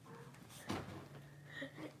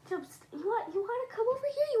 You want to come over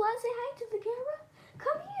here? You want to say hi to the camera?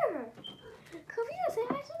 Come here. Come here. Say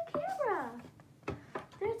hi to the camera.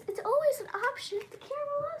 It's always an option. The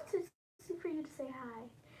camera loves for you to say hi.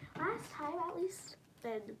 Last time, at least.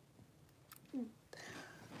 Then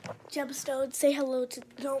Gemstone, say hello to.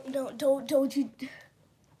 Don't you.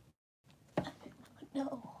 No,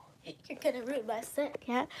 you're gonna ruin my set,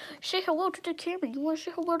 cat. Say hello to the camera. You want to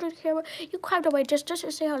say hello to the camera? You climbed on my just to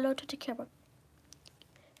say hello to the camera.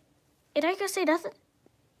 And I can say nothing?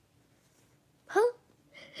 Huh?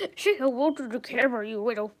 Say hello to the camera, you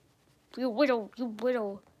widow. You widow, you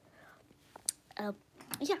widow.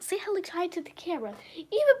 Yeah, say hello hi to the camera.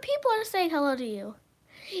 Even people are saying hello to you.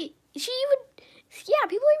 Yeah,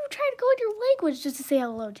 people even trying to go in your language just to say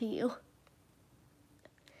hello to you.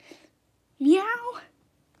 Meow.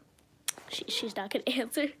 She's not gonna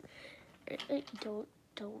answer. Don't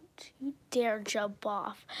you dare jump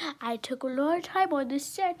off. I took a long time on this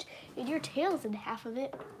set, and your tail's in half of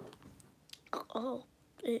it. Oh,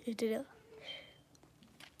 it did.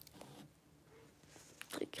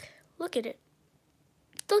 Look at it.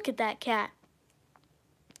 Look at that cat.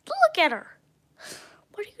 Look at her.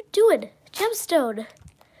 What are you doing? Gemstone.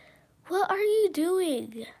 What are you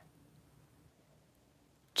doing?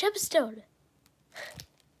 Gemstone.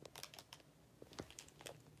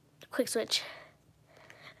 Quick switch.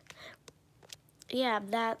 Yeah,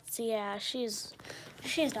 she's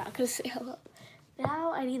not gonna say hello.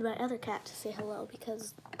 Now I need my other cat to say hello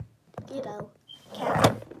because, you know,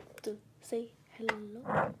 cats to say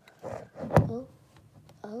hello.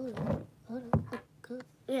 Oh, good.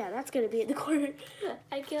 Yeah, that's gonna be in the corner.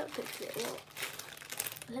 I can't fix it. Well,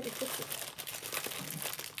 let me fix it.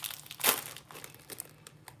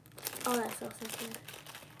 Oh, that smells so good.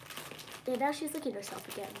 Yeah, now she's looking at herself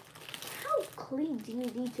again. How clean do you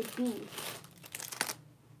need to be?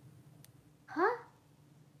 Huh?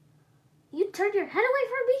 You turned your head away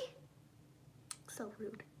from me? So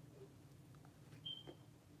rude.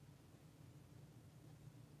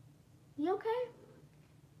 You okay?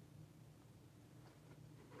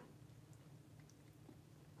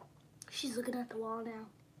 She's looking at the wall now.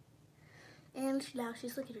 And now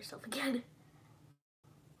she's looking at herself again.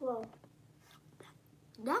 Whoa.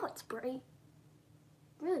 Now it's bright.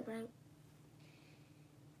 Really bright.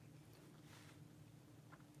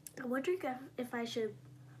 I'm wondering if I should,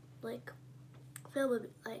 like, film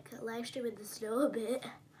a live stream in the snow a bit.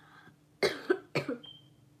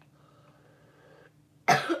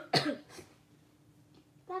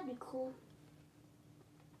 That'd be cool.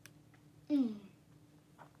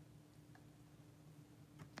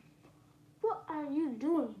 What are you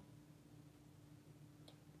doing?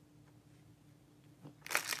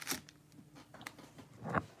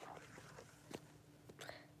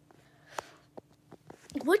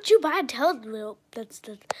 Would you mind telling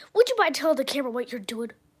would you mind telling the camera what you're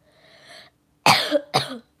doing?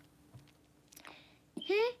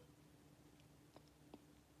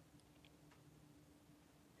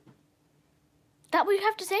 That what you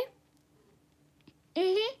have to say?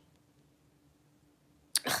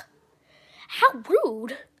 How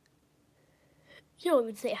rude. You don't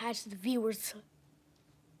even say hi to the viewers.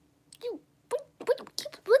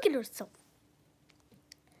 Look at herself.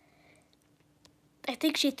 I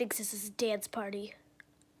think she thinks this is a dance party.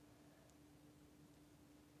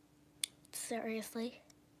 Seriously?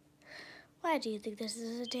 Why do you think this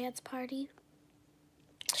is a dance party?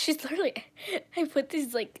 She's literally, I put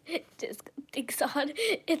these like disc things on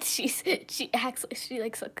and she acts like she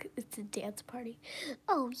likes it's a dance party.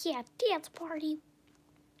 Oh yeah, dance party.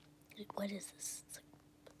 Like, what is this?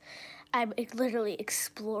 I'm literally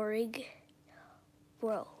exploring.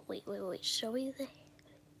 Bro, wait, show me the,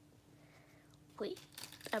 wait,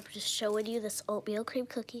 I'm just showing you this oatmeal cream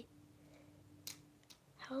cookie.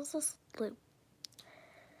 How is this look?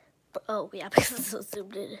 Oh yeah, because it's so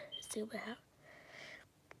zoomed in. Zoom it out.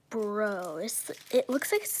 Bro, it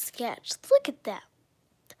looks like a sketch. Look at that.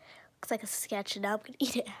 Looks like a sketch, and now I'm gonna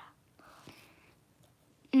eat it.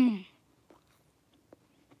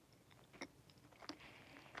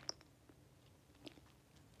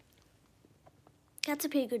 That's a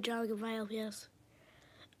pretty good drawing of my LPS.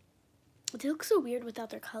 They look so weird without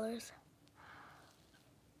their colors.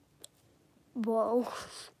 Whoa.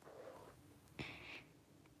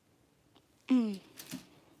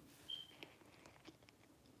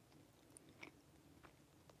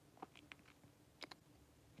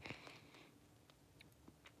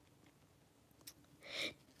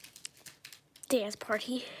 Dance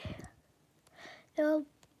party.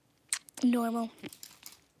 Normal.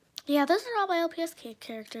 Yeah, those are all my LPS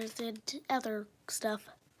characters and other stuff.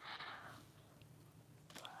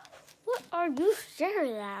 What are you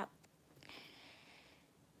staring at?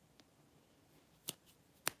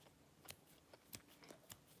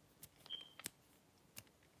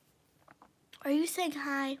 Are you saying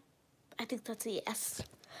hi? I think that's a yes.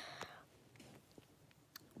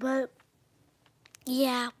 But,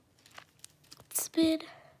 yeah, it's been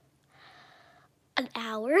an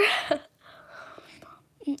hour.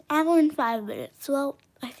 An hour and 5 minutes. Well,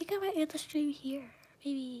 I think I might end the stream here.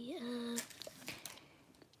 Maybe,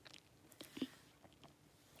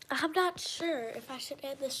 I'm not sure if I should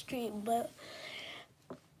end the stream, but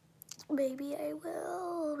maybe I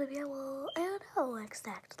will. Maybe I will. I don't know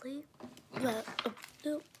exactly. But,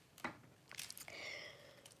 nope.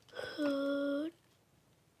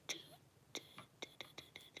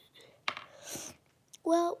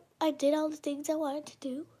 Well, I did all the things I wanted to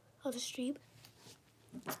do on the stream.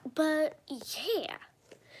 But, yeah.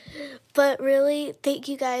 But really, thank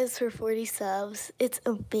you guys for 40 subs. It's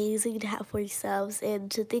amazing to have 40 subs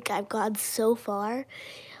and to think I've gone so far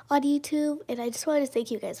on YouTube. And I just wanted to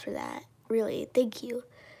thank you guys for that. Really, thank you.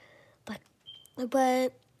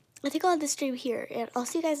 But I think I'll end the stream here. And I'll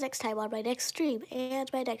see you guys next time on my next stream and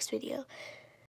my next video.